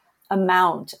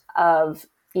amount of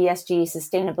ESG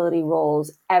sustainability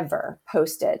roles ever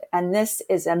posted. And this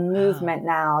is a movement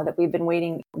now that we've been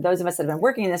waiting. Those of us that have been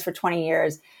working in this for 20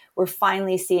 years, we're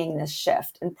finally seeing this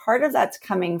shift. And part of that's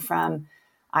coming from,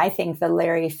 I think, the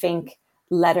Larry Fink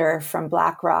letter from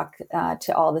BlackRock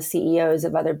to all the CEOs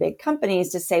of other big companies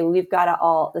to say,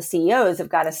 all the CEOs have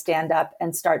got to stand up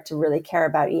and start to really care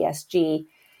about ESG.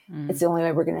 It's the only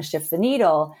way we're going to shift the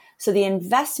needle. So the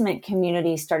investment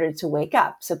community started to wake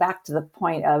up. So back to the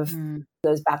point of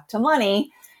goes back to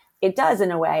money. it does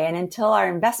in a way. And until our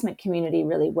investment community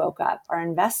really woke up, our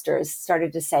investors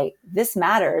started to say, this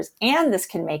matters and this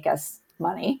can make us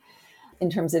money in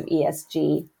terms of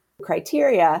ESG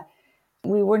criteria.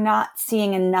 We were not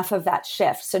seeing enough of that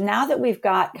shift. So now that we've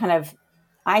got kind of,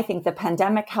 I think the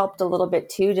pandemic helped a little bit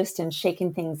too, just in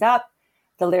shaking things up.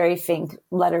 The Larry Fink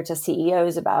letter to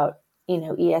CEOs about,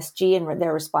 ESG and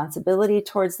their responsibility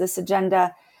towards this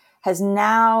agenda has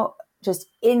now just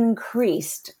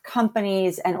increased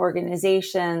companies and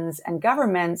organizations and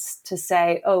governments to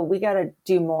say, oh, we got to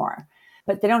do more,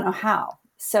 but they don't know how.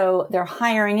 So they're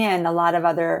hiring in a lot of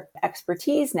other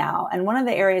expertise now. And one of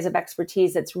the areas of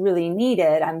expertise that's really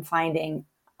needed, I'm finding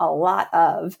a lot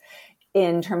of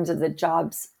in terms of the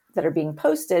jobs that are being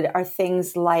posted, are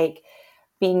things like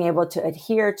being able to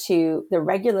adhere to the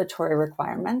regulatory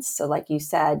requirements. So like you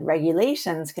said,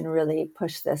 regulations can really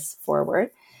push this forward.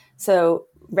 So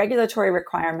regulatory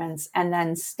requirements and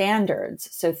then standards.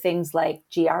 So things like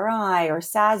GRI or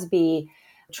SASB,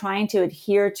 trying to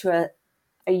adhere to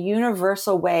a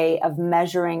universal way of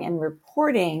measuring and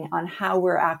reporting on how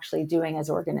we're actually doing as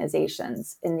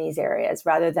organizations in these areas,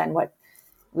 rather than what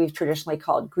we've traditionally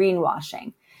called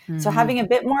greenwashing. Mm-hmm. So having a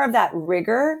bit more of that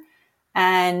rigor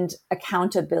and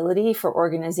accountability for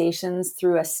organizations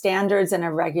through a standards and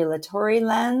a regulatory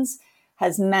lens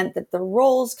has meant that the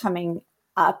roles coming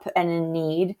up and in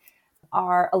need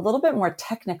are a little bit more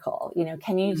technical.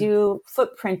 Can you do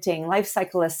footprinting, life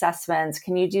cycle assessments?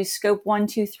 Can you do scope 1,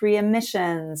 2, 3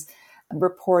 emissions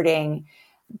reporting?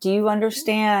 Do you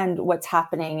understand what's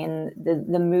happening in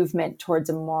the movement towards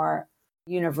a more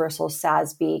universal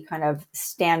SASB kind of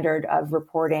standard of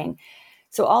reporting?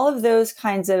 So all of those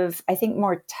kinds of, I think,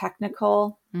 more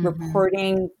technical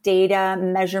reporting, data,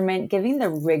 measurement, giving the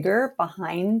rigor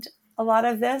behind a lot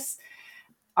of this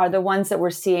are the ones that we're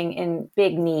seeing in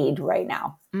big need right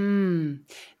now.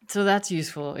 So that's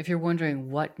useful if you're wondering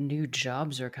what new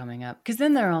jobs are coming up. Because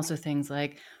then there are also things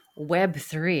like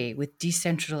Web3 with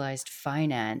decentralized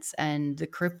finance and the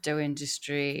crypto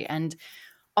industry and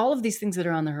all of these things that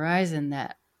are on the horizon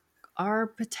that are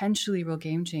potentially real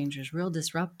game changers, real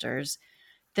disruptors.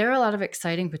 There are a lot of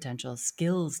exciting potential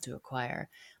skills to acquire.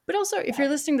 But also, if you're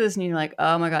listening to this and you're like,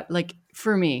 oh my God, like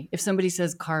for me, if somebody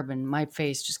says carbon, my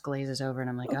face just glazes over and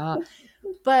I'm like, oh.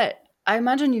 But I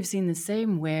imagine you've seen the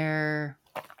same where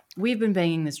we've been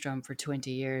banging this drum for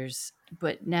 20 years,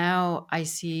 but now I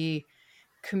see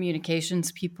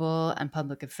communications people and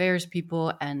public affairs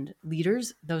people and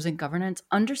leaders, those in governance,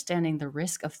 understanding the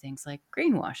risk of things like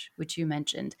greenwash, which you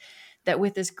mentioned, that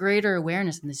with this greater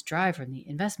awareness and this drive from the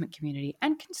investment community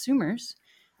and consumers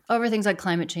over things like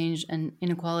climate change and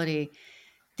inequality,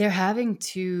 they're having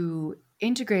to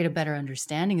integrate a better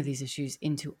understanding of these issues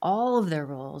into all of their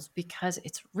roles because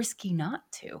it's risky not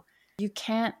to. You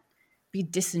can't be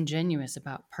disingenuous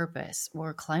about purpose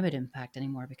or climate impact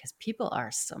anymore because people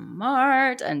are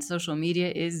smart and social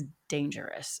media is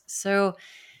dangerous. So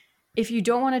if you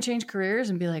don't want to change careers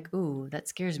and be like, ooh, that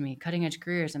scares me, cutting edge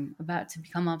careers, I'm about to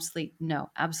become obsolete. No,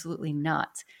 absolutely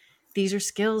not. These are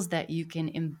skills that you can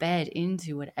embed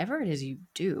into whatever it is you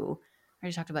do. I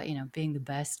already talked about, being the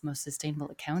best, most sustainable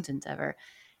accountant ever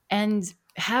and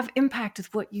have impact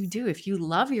with what you do. If you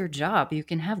love your job, you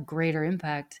can have greater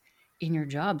impact in your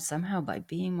job somehow by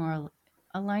being more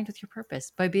aligned with your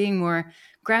purpose, by being more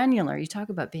granular. You talk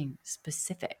about being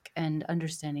specific and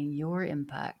understanding your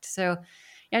impact. So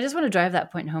yeah, I just want to drive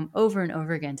that point home over and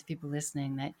over again to people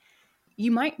listening that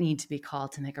you might need to be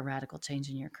called to make a radical change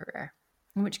in your career,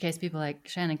 in which case people like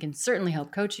Shannon can certainly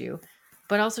help coach you,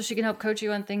 but also she can help coach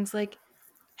you on things like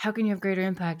how can you have greater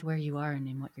impact where you are and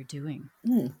in what you're doing.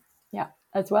 Yeah,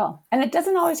 as well. And it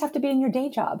doesn't always have to be in your day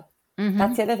job.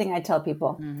 That's the other thing I tell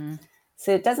people.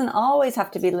 So it doesn't always have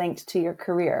to be linked to your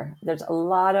career. There's a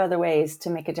lot of other ways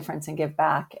to make a difference and give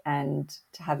back and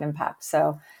to have impact.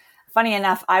 So funny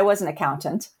enough, I was an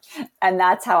accountant and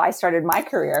that's how I started my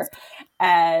career.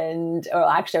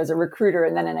 Actually I was a recruiter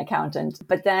and then an accountant.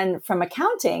 But then from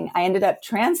accounting, I ended up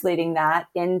translating that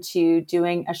into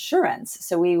doing assurance.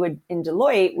 So in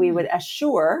Deloitte, we would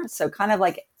assure, so kind of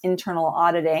like internal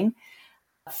auditing,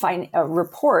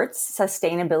 reports,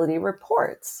 sustainability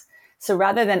reports. So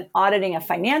rather than auditing a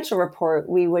financial report,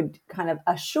 we would kind of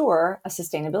assure a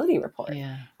sustainability report.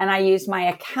 Yeah. And I used my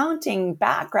accounting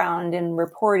background in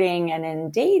reporting and in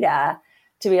data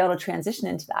to be able to transition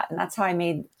into that. And that's how I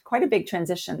made quite a big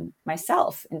transition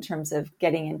myself in terms of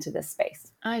getting into this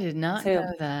space. I did not So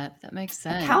know that. That makes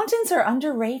sense. accountants are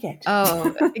underrated.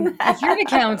 Oh, if you're an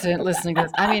accountant listening to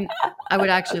this, I mean, I would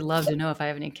actually love to know if I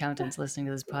have any accountants listening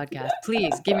to this podcast.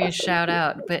 Please give me a shout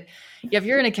out. But yeah, if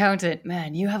you're an accountant,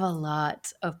 man, you have a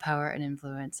lot of power and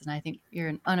influence. And I think you're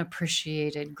an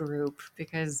unappreciated group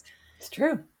because It's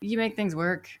true. you make things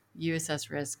work, you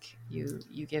assess risk,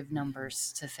 you give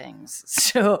numbers to things.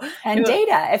 So And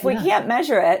data, if we can't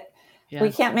measure it,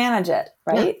 we can't manage it,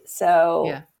 right?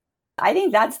 So I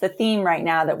think that's the theme right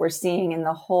now that we're seeing in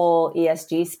the whole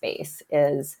ESG space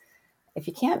is if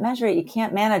you can't measure it, you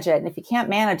can't manage it. And if you can't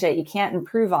manage it, you can't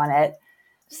improve on it.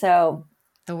 So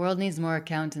the world needs more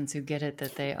accountants who get it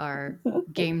that they are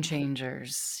game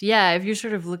changers. Yeah, if you're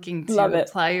sort of looking to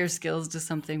apply your skills to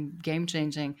something game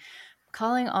changing,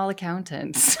 calling all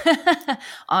accountants.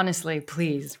 Honestly,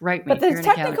 please write me. But those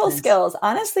technical skills,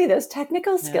 honestly, those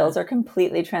technical skills are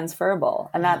completely transferable.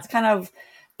 And that's kind of,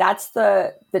 that's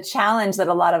the challenge that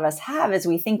a lot of us have is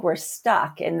we think we're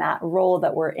stuck in that role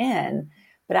that we're in.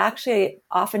 But actually,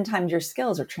 oftentimes your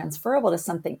skills are transferable to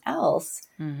something else.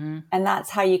 Mm-hmm. And that's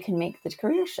how you can make the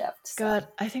career shift. So. God,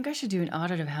 I think I should do an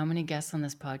audit of how many guests on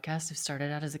this podcast have started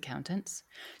out as accountants.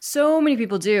 So many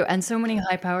people do. And so many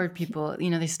high-powered people, you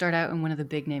know, they start out in one of the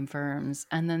big name firms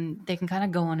and then they can kind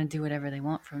of go on and do whatever they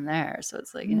want from there. So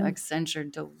it's like, you know, Accenture,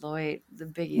 Deloitte, the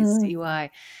biggies, EY.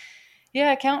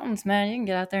 Yeah, accountants, man, you can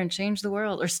get out there and change the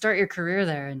world or start your career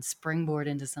there and springboard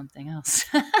into something else.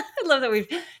 I love that we've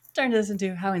turned this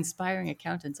into how inspiring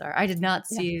accountants are. I did not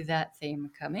see that theme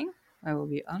coming. I will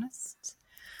be honest.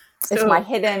 So, it's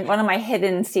one of my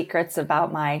hidden secrets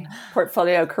about my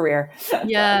portfolio career.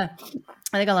 Yeah.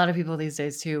 I think a lot of people these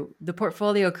days too, the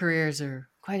portfolio careers are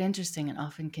quite interesting and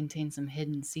often contain some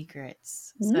hidden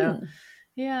secrets. So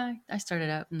yeah, I started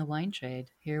out in the wine trade.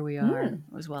 Here we are. It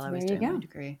was while I was doing my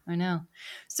degree. I know.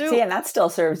 So see, and that still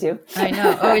serves you. I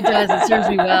know. Oh, it does. It serves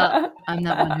me well. I'm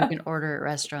that one who can order at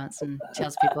restaurants and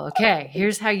tells people, okay,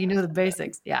 here's how you know the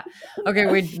basics. Yeah. Okay,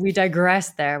 we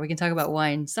digress there. We can talk about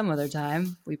wine some other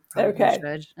time. We probably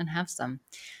should and have some.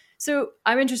 So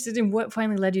I'm interested in what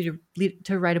finally led you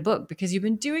to write a book because you've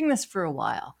been doing this for a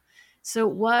while. So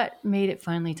what made it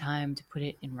finally time to put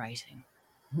it in writing?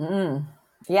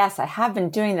 Yes, I have been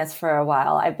doing this for a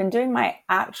while. I've been doing my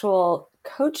actual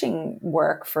coaching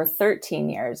work for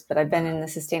 13 years, but I've been in the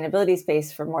sustainability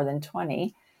space for more than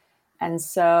 20. And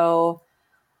so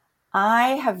I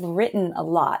have written a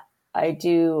lot. I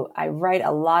write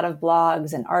a lot of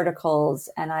blogs and articles,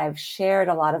 and I've shared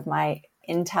a lot of my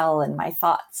intel and my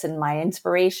thoughts and my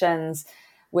inspirations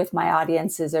with my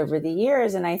audiences over the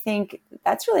years. And I think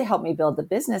that's really helped me build the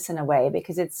business in a way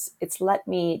because it's let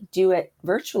me do it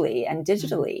virtually and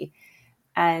digitally.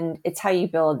 And it's how you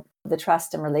build the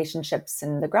trust and relationships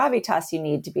and the gravitas you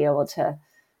need to be able to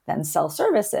then sell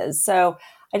services. So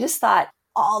I just thought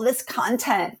all this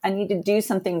content, I need to do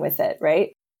something with it,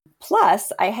 right?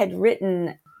 Plus I had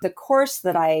written the course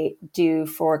that I do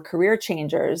for career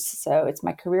changers. So it's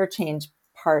my career change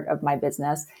part of my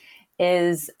business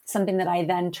is something that I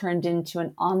then turned into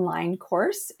an online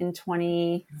course in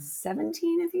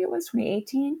 2017, I think it was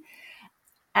 2018.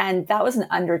 And that was an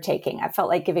undertaking. I felt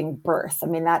like giving birth. I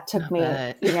mean, that took me,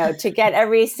 to get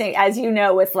everything, as you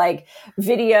know, with like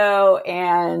video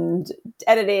and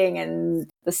editing and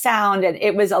the sound. And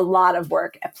it was a lot of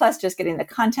work, plus just getting the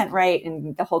content right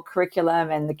and the whole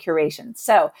curriculum and the curation.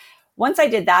 So once I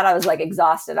did that, I was like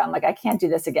exhausted. I'm like, I can't do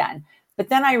this again. But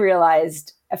then I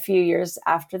realized a few years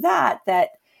after that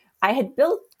I had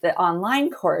built the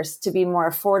online course to be more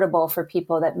affordable for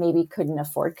people that maybe couldn't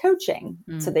afford coaching.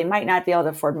 So they might not be able to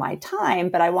afford my time,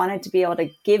 but I wanted to be able to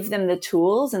give them the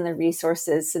tools and the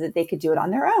resources so that they could do it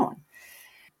on their own.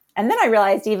 And then I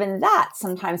realized even that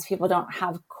sometimes people don't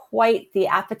have quite the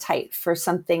appetite for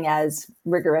something as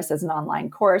rigorous as an online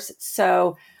course.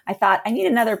 So I thought I need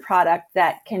another product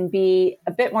that can be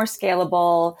a bit more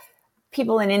scalable.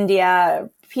 People in India,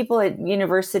 people at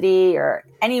university, or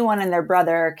anyone and their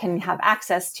brother can have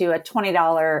access to a $20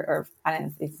 or I don't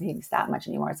think it's that much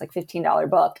anymore. It's like $15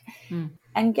 book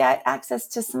and get access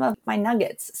to some of my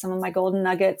nuggets, some of my golden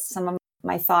nuggets, some of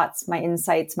my thoughts, my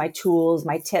insights, my tools,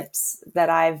 my tips that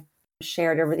I've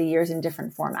shared over the years in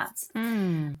different formats.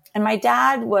 And my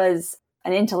dad was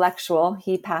an intellectual.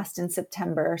 He passed in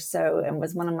September, and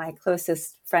was one of my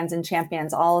closest friends and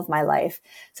champions all of my life.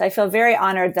 So I feel very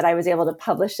honored that I was able to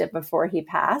publish it before he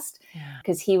passed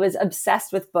because he was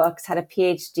obsessed with books, had a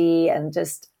PhD, and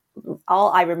just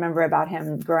all I remember about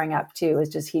him growing up too was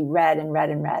just he read and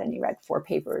read and read, and he read 4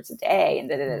 papers a day and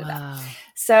da.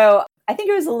 So I think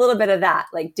it was a little bit of that,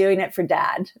 like doing it for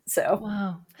dad. So,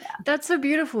 Wow. yeah. That's so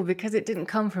beautiful because it didn't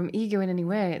come from ego in any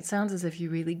way. It sounds as if you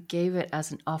really gave it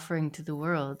as an offering to the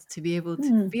world to be able to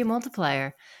Mm, be a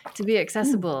multiplier, to be mm,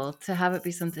 accessible, to have it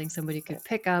be something somebody could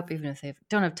pick up, even if they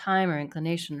don't have time or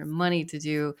inclination or money to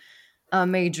do a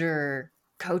major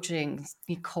coaching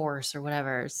course or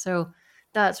whatever. So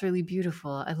that's really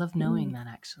beautiful. I love knowing mm, that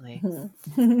actually.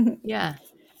 mm. Yeah.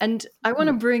 And I want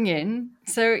to bring in,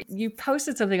 so you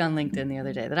posted something on LinkedIn the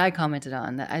other day that I commented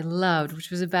on that I loved, which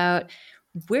was about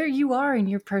where you are in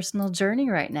your personal journey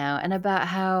right now and about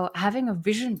how having a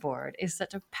vision board is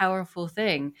such a powerful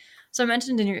thing. So I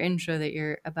mentioned in your intro that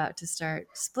you're about to start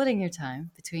splitting your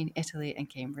time between Italy and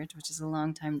Cambridge, which is a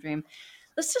long time dream.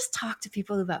 Let's just talk to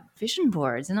people about vision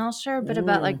boards and I'll share a bit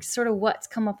about like sort of what's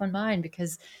come up on mine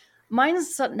because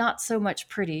mine's not so much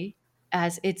pretty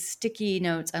as it's sticky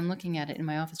notes. I'm looking at it in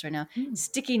my office right now. Mm.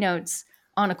 Sticky notes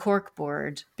on a cork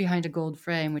board behind a gold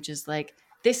frame, which is like,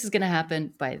 this is going to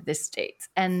happen by this date.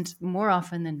 And more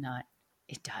often than not,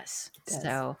 it does. It does.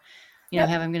 So, Yep.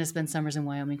 I'm going to spend summers in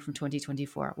Wyoming from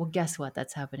 2024. Well, guess what?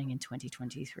 That's happening in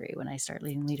 2023 when I start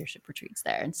leading leadership retreats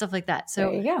there and stuff like that. There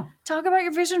So, you go. talk about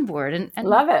your vision board and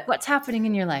Love it. what's happening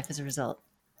in your life as a result.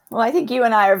 Well, I think you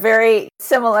and I are very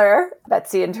similar,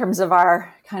 Betsy, in terms of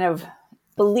our kind of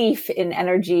belief in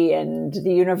energy and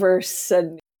the universe.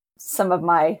 And some of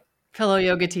my Fellow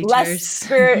yoga less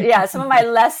teachers. some of my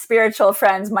less spiritual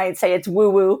friends might say it's woo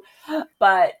woo,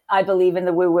 but I believe in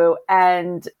the woo woo.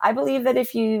 And I believe that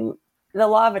the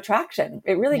law of attraction,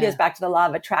 it really goes back to the law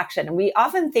of attraction. And we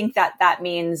often think that that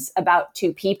means about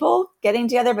two people getting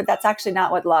together, but that's actually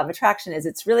not what law of attraction is.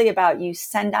 It's really about you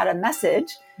send out a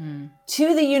message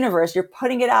to the universe, you're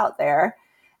putting it out there.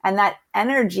 And that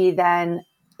energy then,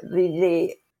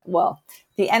 the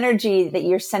energy that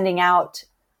you're sending out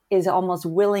is almost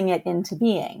willing it into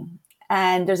being.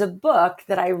 And there's a book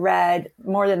that I read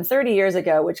more than 30 years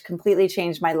ago, which completely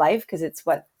changed my life because it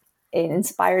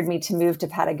inspired me to move to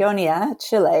Patagonia,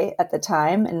 Chile at the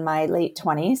time in my late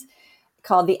 20s,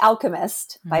 called The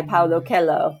Alchemist by Paulo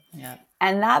Coelho. Yeah.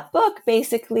 And that book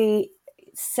basically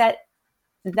set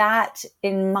that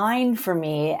in mind for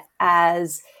me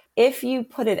as if you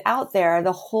put it out there,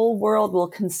 the whole world will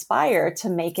conspire to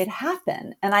make it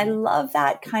happen. And I love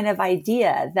that kind of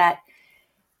idea that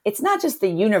it's not just the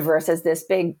universe as this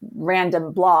big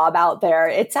random blob out there.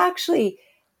 It's actually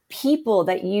people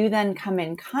that you then come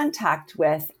in contact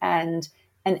with and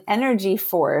an energy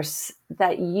force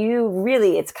that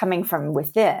it's coming from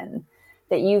within,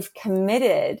 that you've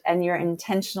committed and you're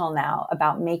intentional now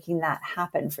about making that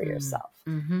happen for yourself.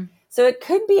 Mm-hmm. So it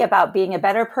could be about being a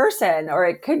better person, or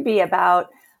it could be about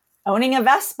owning a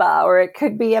Vespa, or it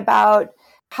could be about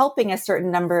helping a certain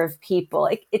number of people.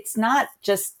 It's not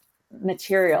just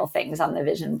material things on the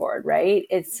vision board, right?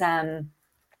 It's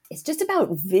just about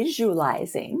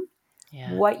visualizing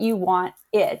what you want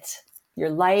your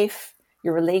life,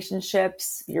 your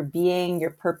relationships, your being,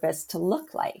 your purpose to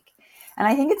look like. And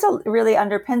I think it really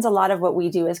underpins a lot of what we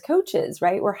do as coaches,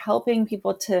 right? We're helping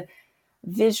people to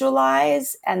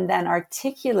visualize and then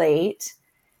articulate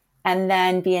and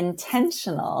then be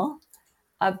intentional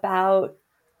about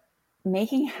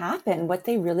making happen what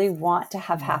they really want to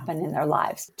have happen in their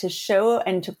lives, to show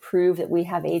and to prove that we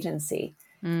have agency.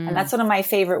 And that's one of my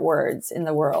favorite words in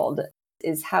the world,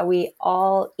 is how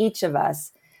each of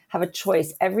us have a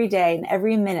choice every day and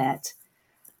every minute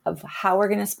of how we're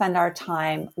going to spend our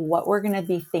time, what we're going to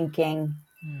be thinking,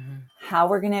 how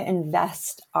we're going to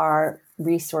invest our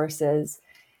resources.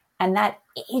 And that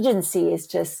agency is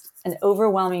just an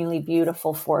overwhelmingly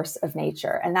beautiful force of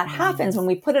nature. And that happens when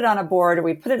we put it on a board, or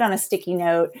we put it on a sticky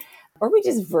note, or we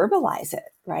just verbalize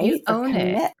it, right? You own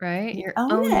it, right? You're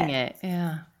owning it.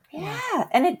 Yeah. Yeah.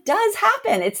 And it does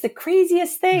happen. It's the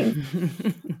craziest thing.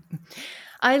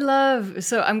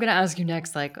 So I'm going to ask you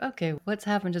next, like, okay, what's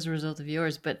happened as a result of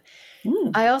yours? But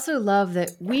I also love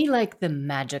that we like the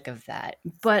magic of that.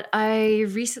 But I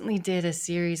recently did a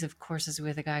series of courses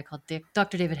with a guy called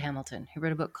Dr. David Hamilton, who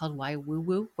wrote a book called Why Woo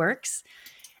Woo Works.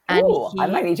 And I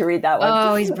might need to read that one.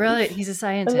 Oh, he's brilliant. He's a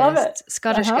scientist. I love it.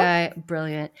 Scottish guy,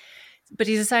 brilliant. But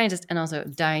he's a scientist and also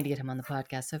dying to get him on the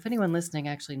podcast. So if anyone listening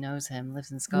actually knows him, lives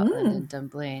in Scotland and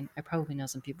Dunblane, I probably know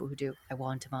some people who do. I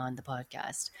want him on the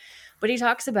podcast. But he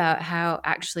talks about how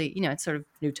actually, it's sort of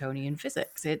Newtonian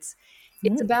physics. It's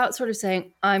about sort of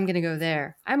saying, I'm going to go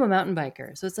there. I'm a mountain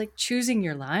biker. So it's like choosing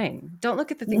your line. Don't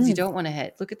look at the things you don't want to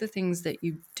hit. Look at the things that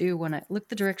you do want to, look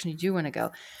the direction you do want to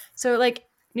go. So like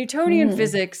Newtonian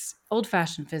physics,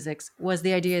 old-fashioned physics, was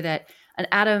the idea that an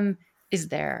atom is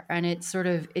there and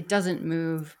it doesn't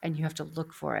move and you have to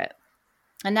look for it.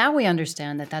 And now we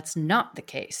understand that that's not the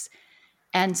case.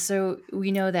 And so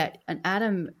we know that an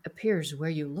atom appears where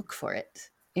you look for it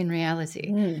in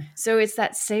reality. Mm. So it's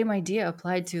that same idea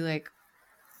applied to like,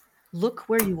 look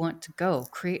where you want to go,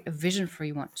 create a vision for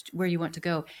where you want to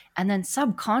go. And then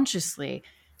subconsciously,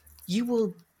 you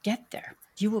will get there.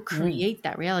 You will Mm. create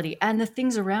that reality. And the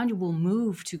things around you will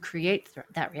move to create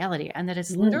that reality. And that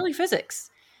is Mm. literally physics.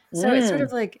 So it's sort of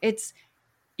Mm. like,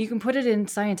 you can put it in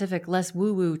scientific, less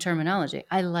woo-woo terminology.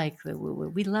 I like the woo-woo.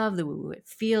 We love the woo-woo. It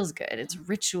feels good. It's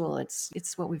ritual.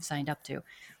 It's what we've signed up to.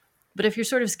 But if you're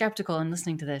sort of skeptical and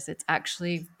listening to this, it's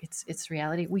actually it's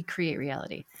reality. We create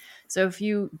reality. So if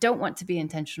you don't want to be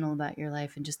intentional about your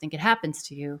life and just think it happens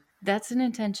to you, that's an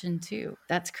intention too.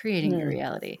 That's creating your Mm.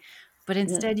 reality. But Mm.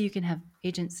 instead you can have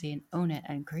agency and own it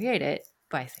and create it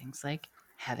by things like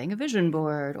having a vision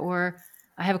board, or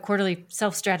I have a quarterly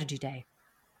self-strategy day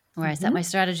where I set my Mhm.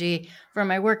 strategy for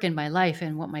my work and my life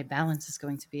and what my balance is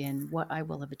going to be and what I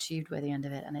will have achieved by the end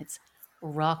of it. And it's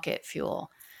rocket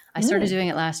fuel. I started Mm. doing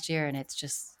it last year and it's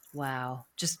just wow.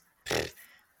 Just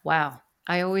wow.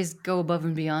 I always go above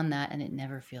and beyond that and it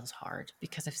never feels hard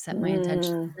because I've set my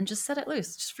intention Mm. and just set it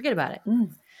loose. Just forget about it.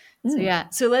 Mm. So Mm. yeah.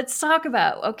 So let's talk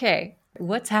about okay,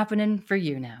 what's happening for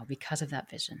you now because of that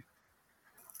vision?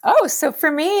 Oh, so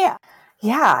for me,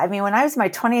 yeah, I mean, when I was in my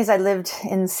 20s, I lived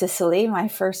in Sicily. My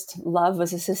first love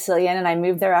was a Sicilian, and I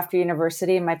moved there after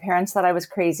university. And my parents thought I was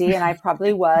crazy, and I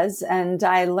probably was. And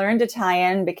I learned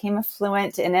Italian, became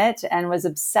fluent in it, and was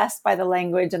obsessed by the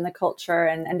language and the culture,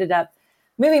 and ended up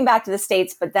moving back to the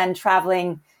States, but then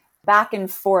traveling back and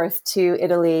forth to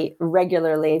Italy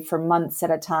regularly for months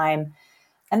at a time.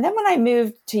 And then when I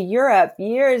moved to Europe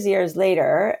years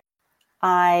later,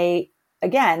 I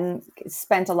again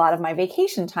spent a lot of my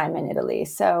vacation time in Italy.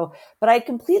 So, but I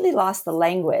completely lost the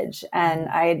language and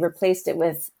Mhm. I had replaced it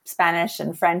with Spanish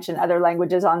and French and other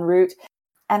languages en route.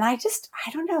 And I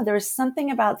don't know, there was something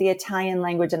about the Italian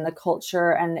language and the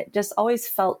culture, and it just always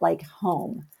felt like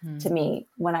home to Mhm. me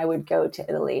when I would go to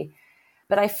Italy.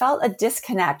 But I felt a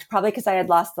disconnect, probably because I had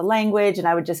lost the language and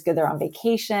I would just go there on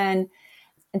vacation.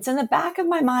 And so in the back of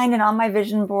my mind and on my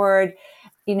vision board,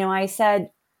 I said,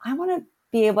 I want to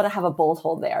be able to have a bolt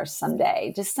hole there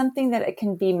someday, just something that it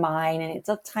can be mine. And it's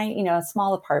a tiny, a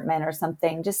small apartment or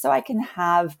something, just so I can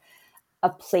have a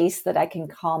place that I can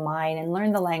call mine and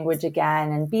learn the language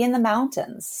again and be in the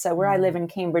mountains. So where I live Mhm. in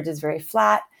Cambridge is very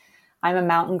flat. I'm a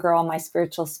mountain girl. My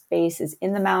spiritual space is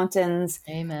in the mountains.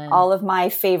 Amen. All of my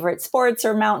favorite sports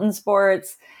are mountain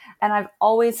sports. And I've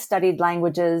always studied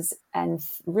languages and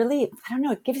really, I don't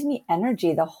know, it gives me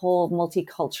energy, the whole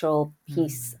multicultural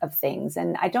piece Mhm. of things.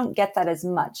 And I don't get that as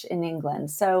much in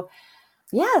England. So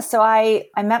yeah, so I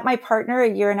met my partner a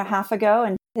year and a half ago,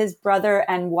 and his brother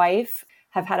and wife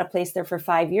have had a place there for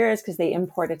 5 years because they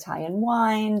import Italian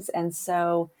wines. And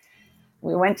so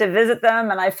we went to visit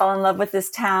them and I fell in love with this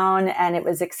town, and it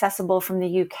was accessible from the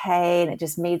UK and it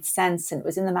just made sense, and it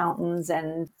was in the mountains,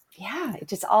 and yeah, it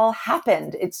just all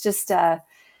happened. It's just,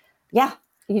 yeah,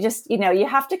 you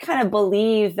have to kind of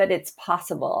believe that it's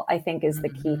possible, I think is the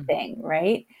key Mhm. thing,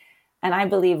 right? And I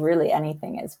believe really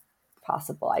anything is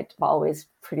possible. I've always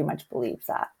pretty much believed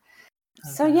that.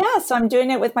 Love So that. yeah, so I'm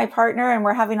doing it with my partner and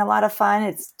we're having a lot of fun.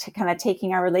 It's kind of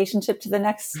taking our relationship to the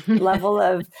next level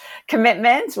of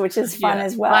commitment, which is fun Yeah,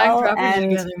 as buying well. property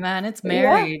And together, man, it's yeah,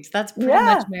 married. That's pretty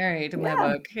much yeah, married in my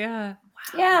yeah, book. Yeah. Wow.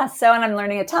 yeah. So, and I'm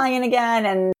learning Italian again,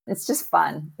 and it's just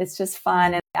fun. It's just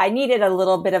fun. Mm. And I needed a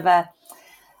little bit of I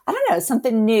don't know,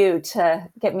 something new to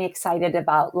get me excited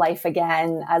about life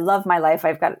again. I love my life.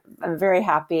 I'm very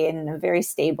happy and I'm very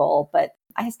stable, but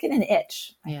I was getting an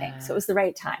itch, I think. So it Yeah. was the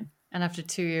right time. And after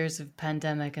 2 years of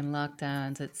pandemic and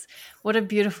lockdowns, it's what a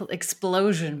beautiful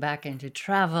explosion back into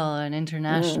travel and Mm,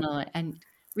 international and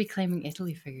reclaiming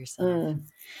Italy for yourself. mm.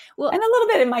 Well, And a little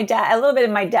bit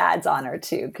in my dad's honor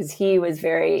too, because he was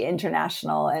very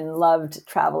international and loved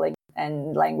traveling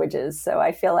and languages. So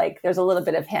I feel like there's a little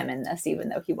bit of him in this, even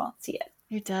though he won't see it.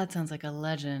 your dad sounds like a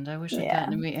legend. I wish I'd gotten Yeah,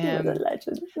 to meet he was a him.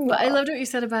 legend. But I Well, loved what you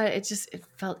said about it. It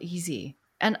felt easy.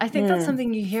 And I think that's mm,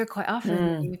 something you hear quite often.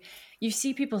 mm. You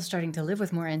see people starting to live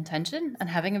with more intention and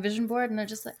having a vision board, and they're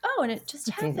just like, oh, and it just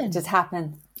It just happened.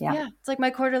 happened. Yeah, Yeah, it's like my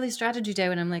quarterly strategy day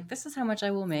when I'm like, this is how much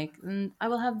I will make, and I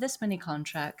will have this many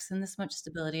contracts and this much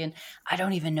stability, and I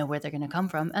don't even know where they're going to come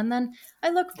from. And then I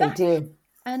look they back, do.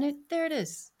 and there it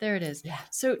is, there it is. Yeah,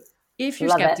 So if you're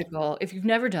love it. skeptical, if you've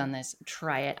never done this,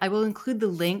 try it. I will include the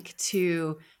link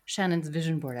to Shannon's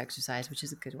vision board exercise, which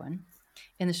is a good one,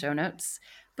 in the show notes.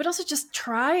 But also just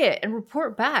try it and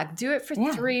report back. Do it for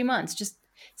Yeah. 3 months. Just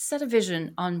set a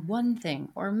vision on one thing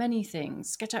or many things.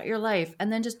 Sketch out your life,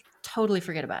 and then just totally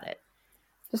forget about it.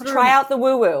 Just Put a try remote. out the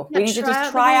woo woo. Yeah, We need to try just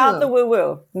out the try woo out the woo. woo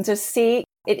woo and just see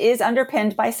It is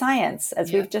underpinned by science,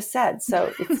 as we've just said.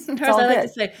 So it's Or as all I like good. to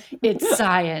say, it's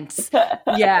science.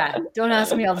 Yeah. Don't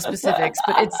ask me all the specifics,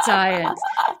 but it's science.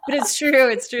 But it's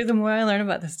true. It's true. The more I learn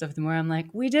about this stuff, the more I'm like,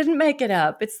 we didn't make it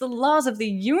up. It's the laws of the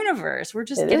universe.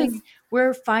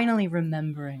 We're finally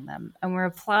remembering them, and we're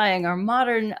applying our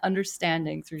modern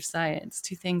understanding through science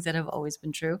to things that have always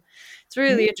been true. It's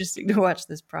really interesting to watch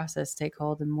this process take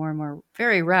hold, and more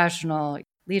very rational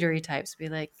leadery types be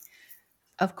like,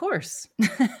 of course.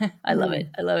 I love it.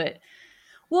 I love it.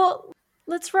 Well,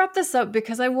 let's wrap this up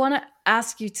because I want to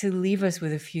ask you to leave us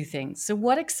with a few things. So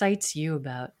what excites you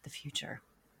about the future?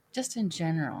 Just in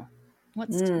general.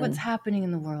 What's happening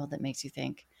in the world that makes you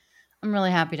think, I'm really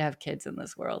happy to have kids in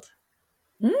this world?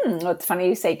 Well, it's funny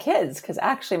you say kids, because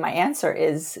actually my answer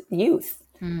is youth.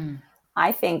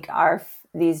 I think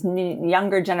these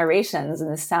younger generations,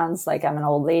 and this sounds like I'm an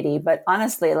old lady, but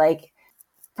honestly, like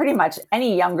pretty much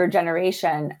any younger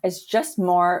generation is just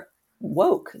more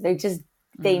woke.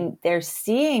 They're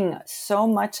seeing so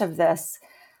much of this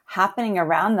happening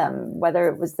around them, whether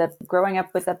it was the growing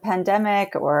up with a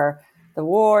pandemic or the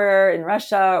war in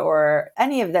Russia or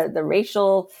any of the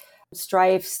racial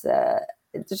strifes.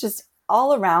 It's just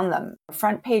all around them.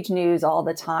 Front page news all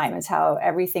the time is how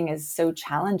everything is so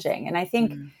challenging. And I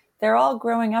think they're all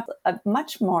growing up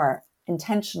much more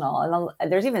intentional.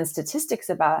 And there's even statistics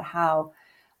about how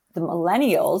the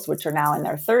millennials, which are now in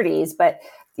their 30s, but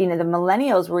the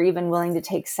millennials were even willing to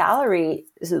take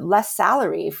less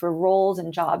salary for roles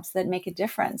and jobs that make a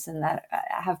difference and that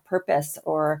have purpose,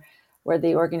 or where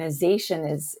the organization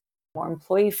is more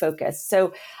employee focused.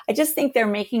 So I just think they're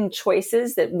making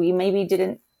choices that we maybe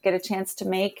didn't get a chance to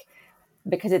make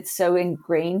because it's so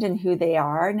ingrained in who they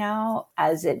are now,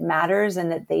 as it matters,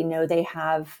 and that they know they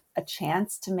have a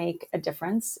chance to make a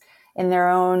difference in their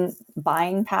own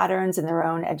buying patterns, in their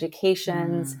own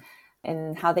educations,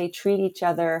 and how they treat each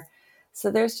other.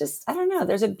 So there's just, I don't know,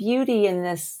 there's a beauty in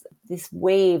this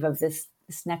wave of this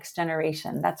next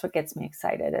generation. That's what gets me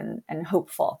excited and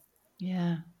hopeful.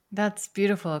 Yeah, that's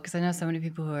beautiful, because I know so many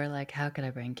people who are like, how could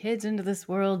I bring kids into this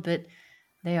world? But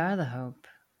they are the hope,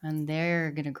 and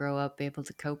they're going to grow up able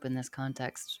to cope in this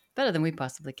context better than we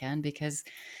possibly can, because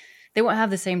they won't have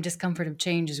the same discomfort of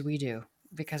change as we do,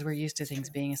 because we're used to things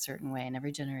being a certain way, and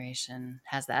every generation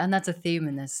has that. And that's a theme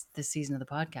in this season of the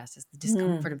podcast, is the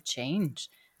discomfort of change,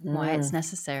 why it's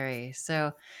necessary.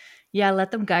 So yeah,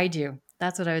 let them guide you.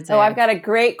 That's what I would say. Oh, I've got a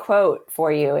great quote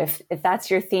for you. If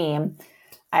that's your theme,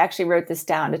 I actually wrote this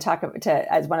down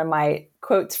as one of my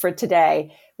quotes for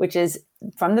today, which is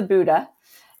from the Buddha.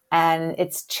 And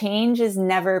it's, change is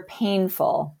never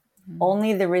painful.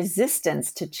 Only the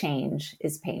resistance to change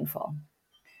is painful.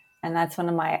 And that's one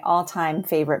of my all-time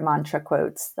favorite mantra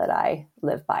quotes that I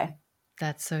live by.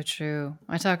 That's so true.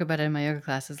 I talk about it in my yoga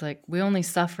classes. Like, we only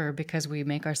suffer because we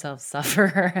make ourselves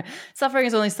suffer. Suffering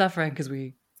is only suffering because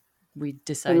we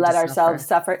decide we let to ourselves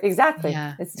suffer. Exactly.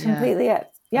 Yeah, It's completely it.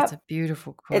 Yep. That's a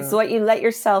beautiful quote. It's what you let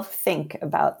yourself think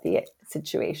about the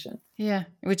situation. Yeah.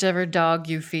 Whichever dog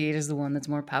you feed is the one that's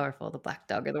more powerful, the black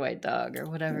dog or the white dog, or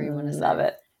whatever you want to say. Love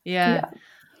it. Yeah.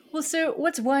 Well, so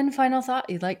what's one final thought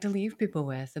you'd like to leave people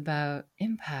with about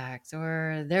impact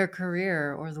or their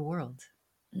career or the world?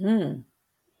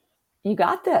 You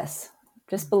got this.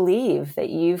 Just believe that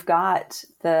you've got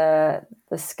the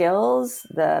skills,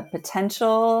 the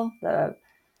potential, the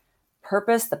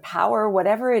purpose, the power,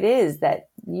 whatever it is, that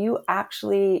you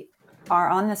actually are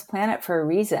on this planet for a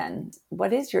reason.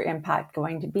 What is your impact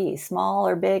going to be? Small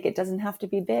or big? It doesn't have to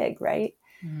be big, right?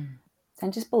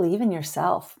 And just believe in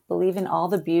yourself. Believe in all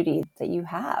the beauty that you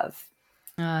have.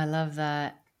 Oh, I love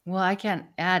that. Well, I can't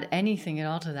add anything at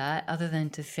all to that other than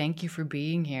to thank you for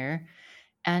being here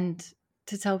and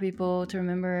to tell people to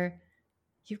remember,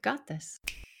 you've got this.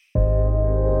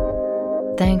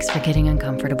 Thanks for getting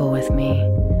uncomfortable with me.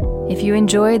 If you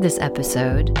enjoyed this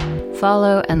episode,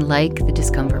 follow and like the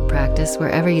Discomfort Practice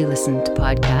wherever you listen to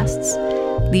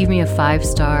podcasts. Leave me a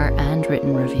 5-star and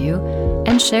written review,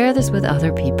 and share this with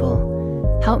other people.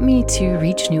 Help me to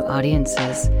reach new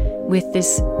audiences with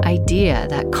this idea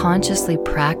that consciously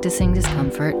practicing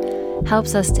discomfort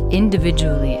helps us to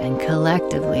individually and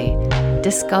collectively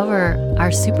discover our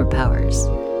superpowers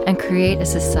and create a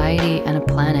society and a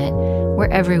planet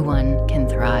where everyone can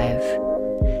thrive.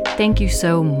 Thank you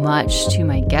so much to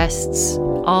my guests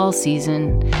all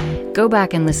season. Go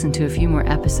back and listen to a few more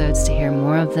episodes to hear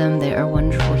more of them. They are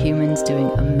wonderful humans doing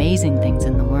amazing things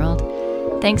in the world.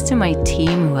 Thanks to my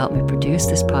team who helped me produce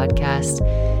this podcast,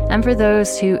 and for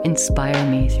those who inspire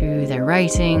me through their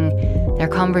writing, their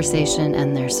conversation,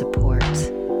 and their support.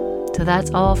 So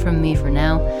that's all from me for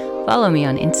now. Follow me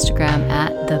on Instagram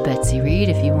at @TheBetsyReed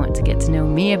if you want to get to know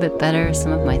me a bit better,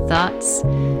 some of my thoughts.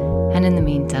 And in the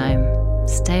meantime,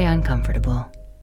 stay uncomfortable.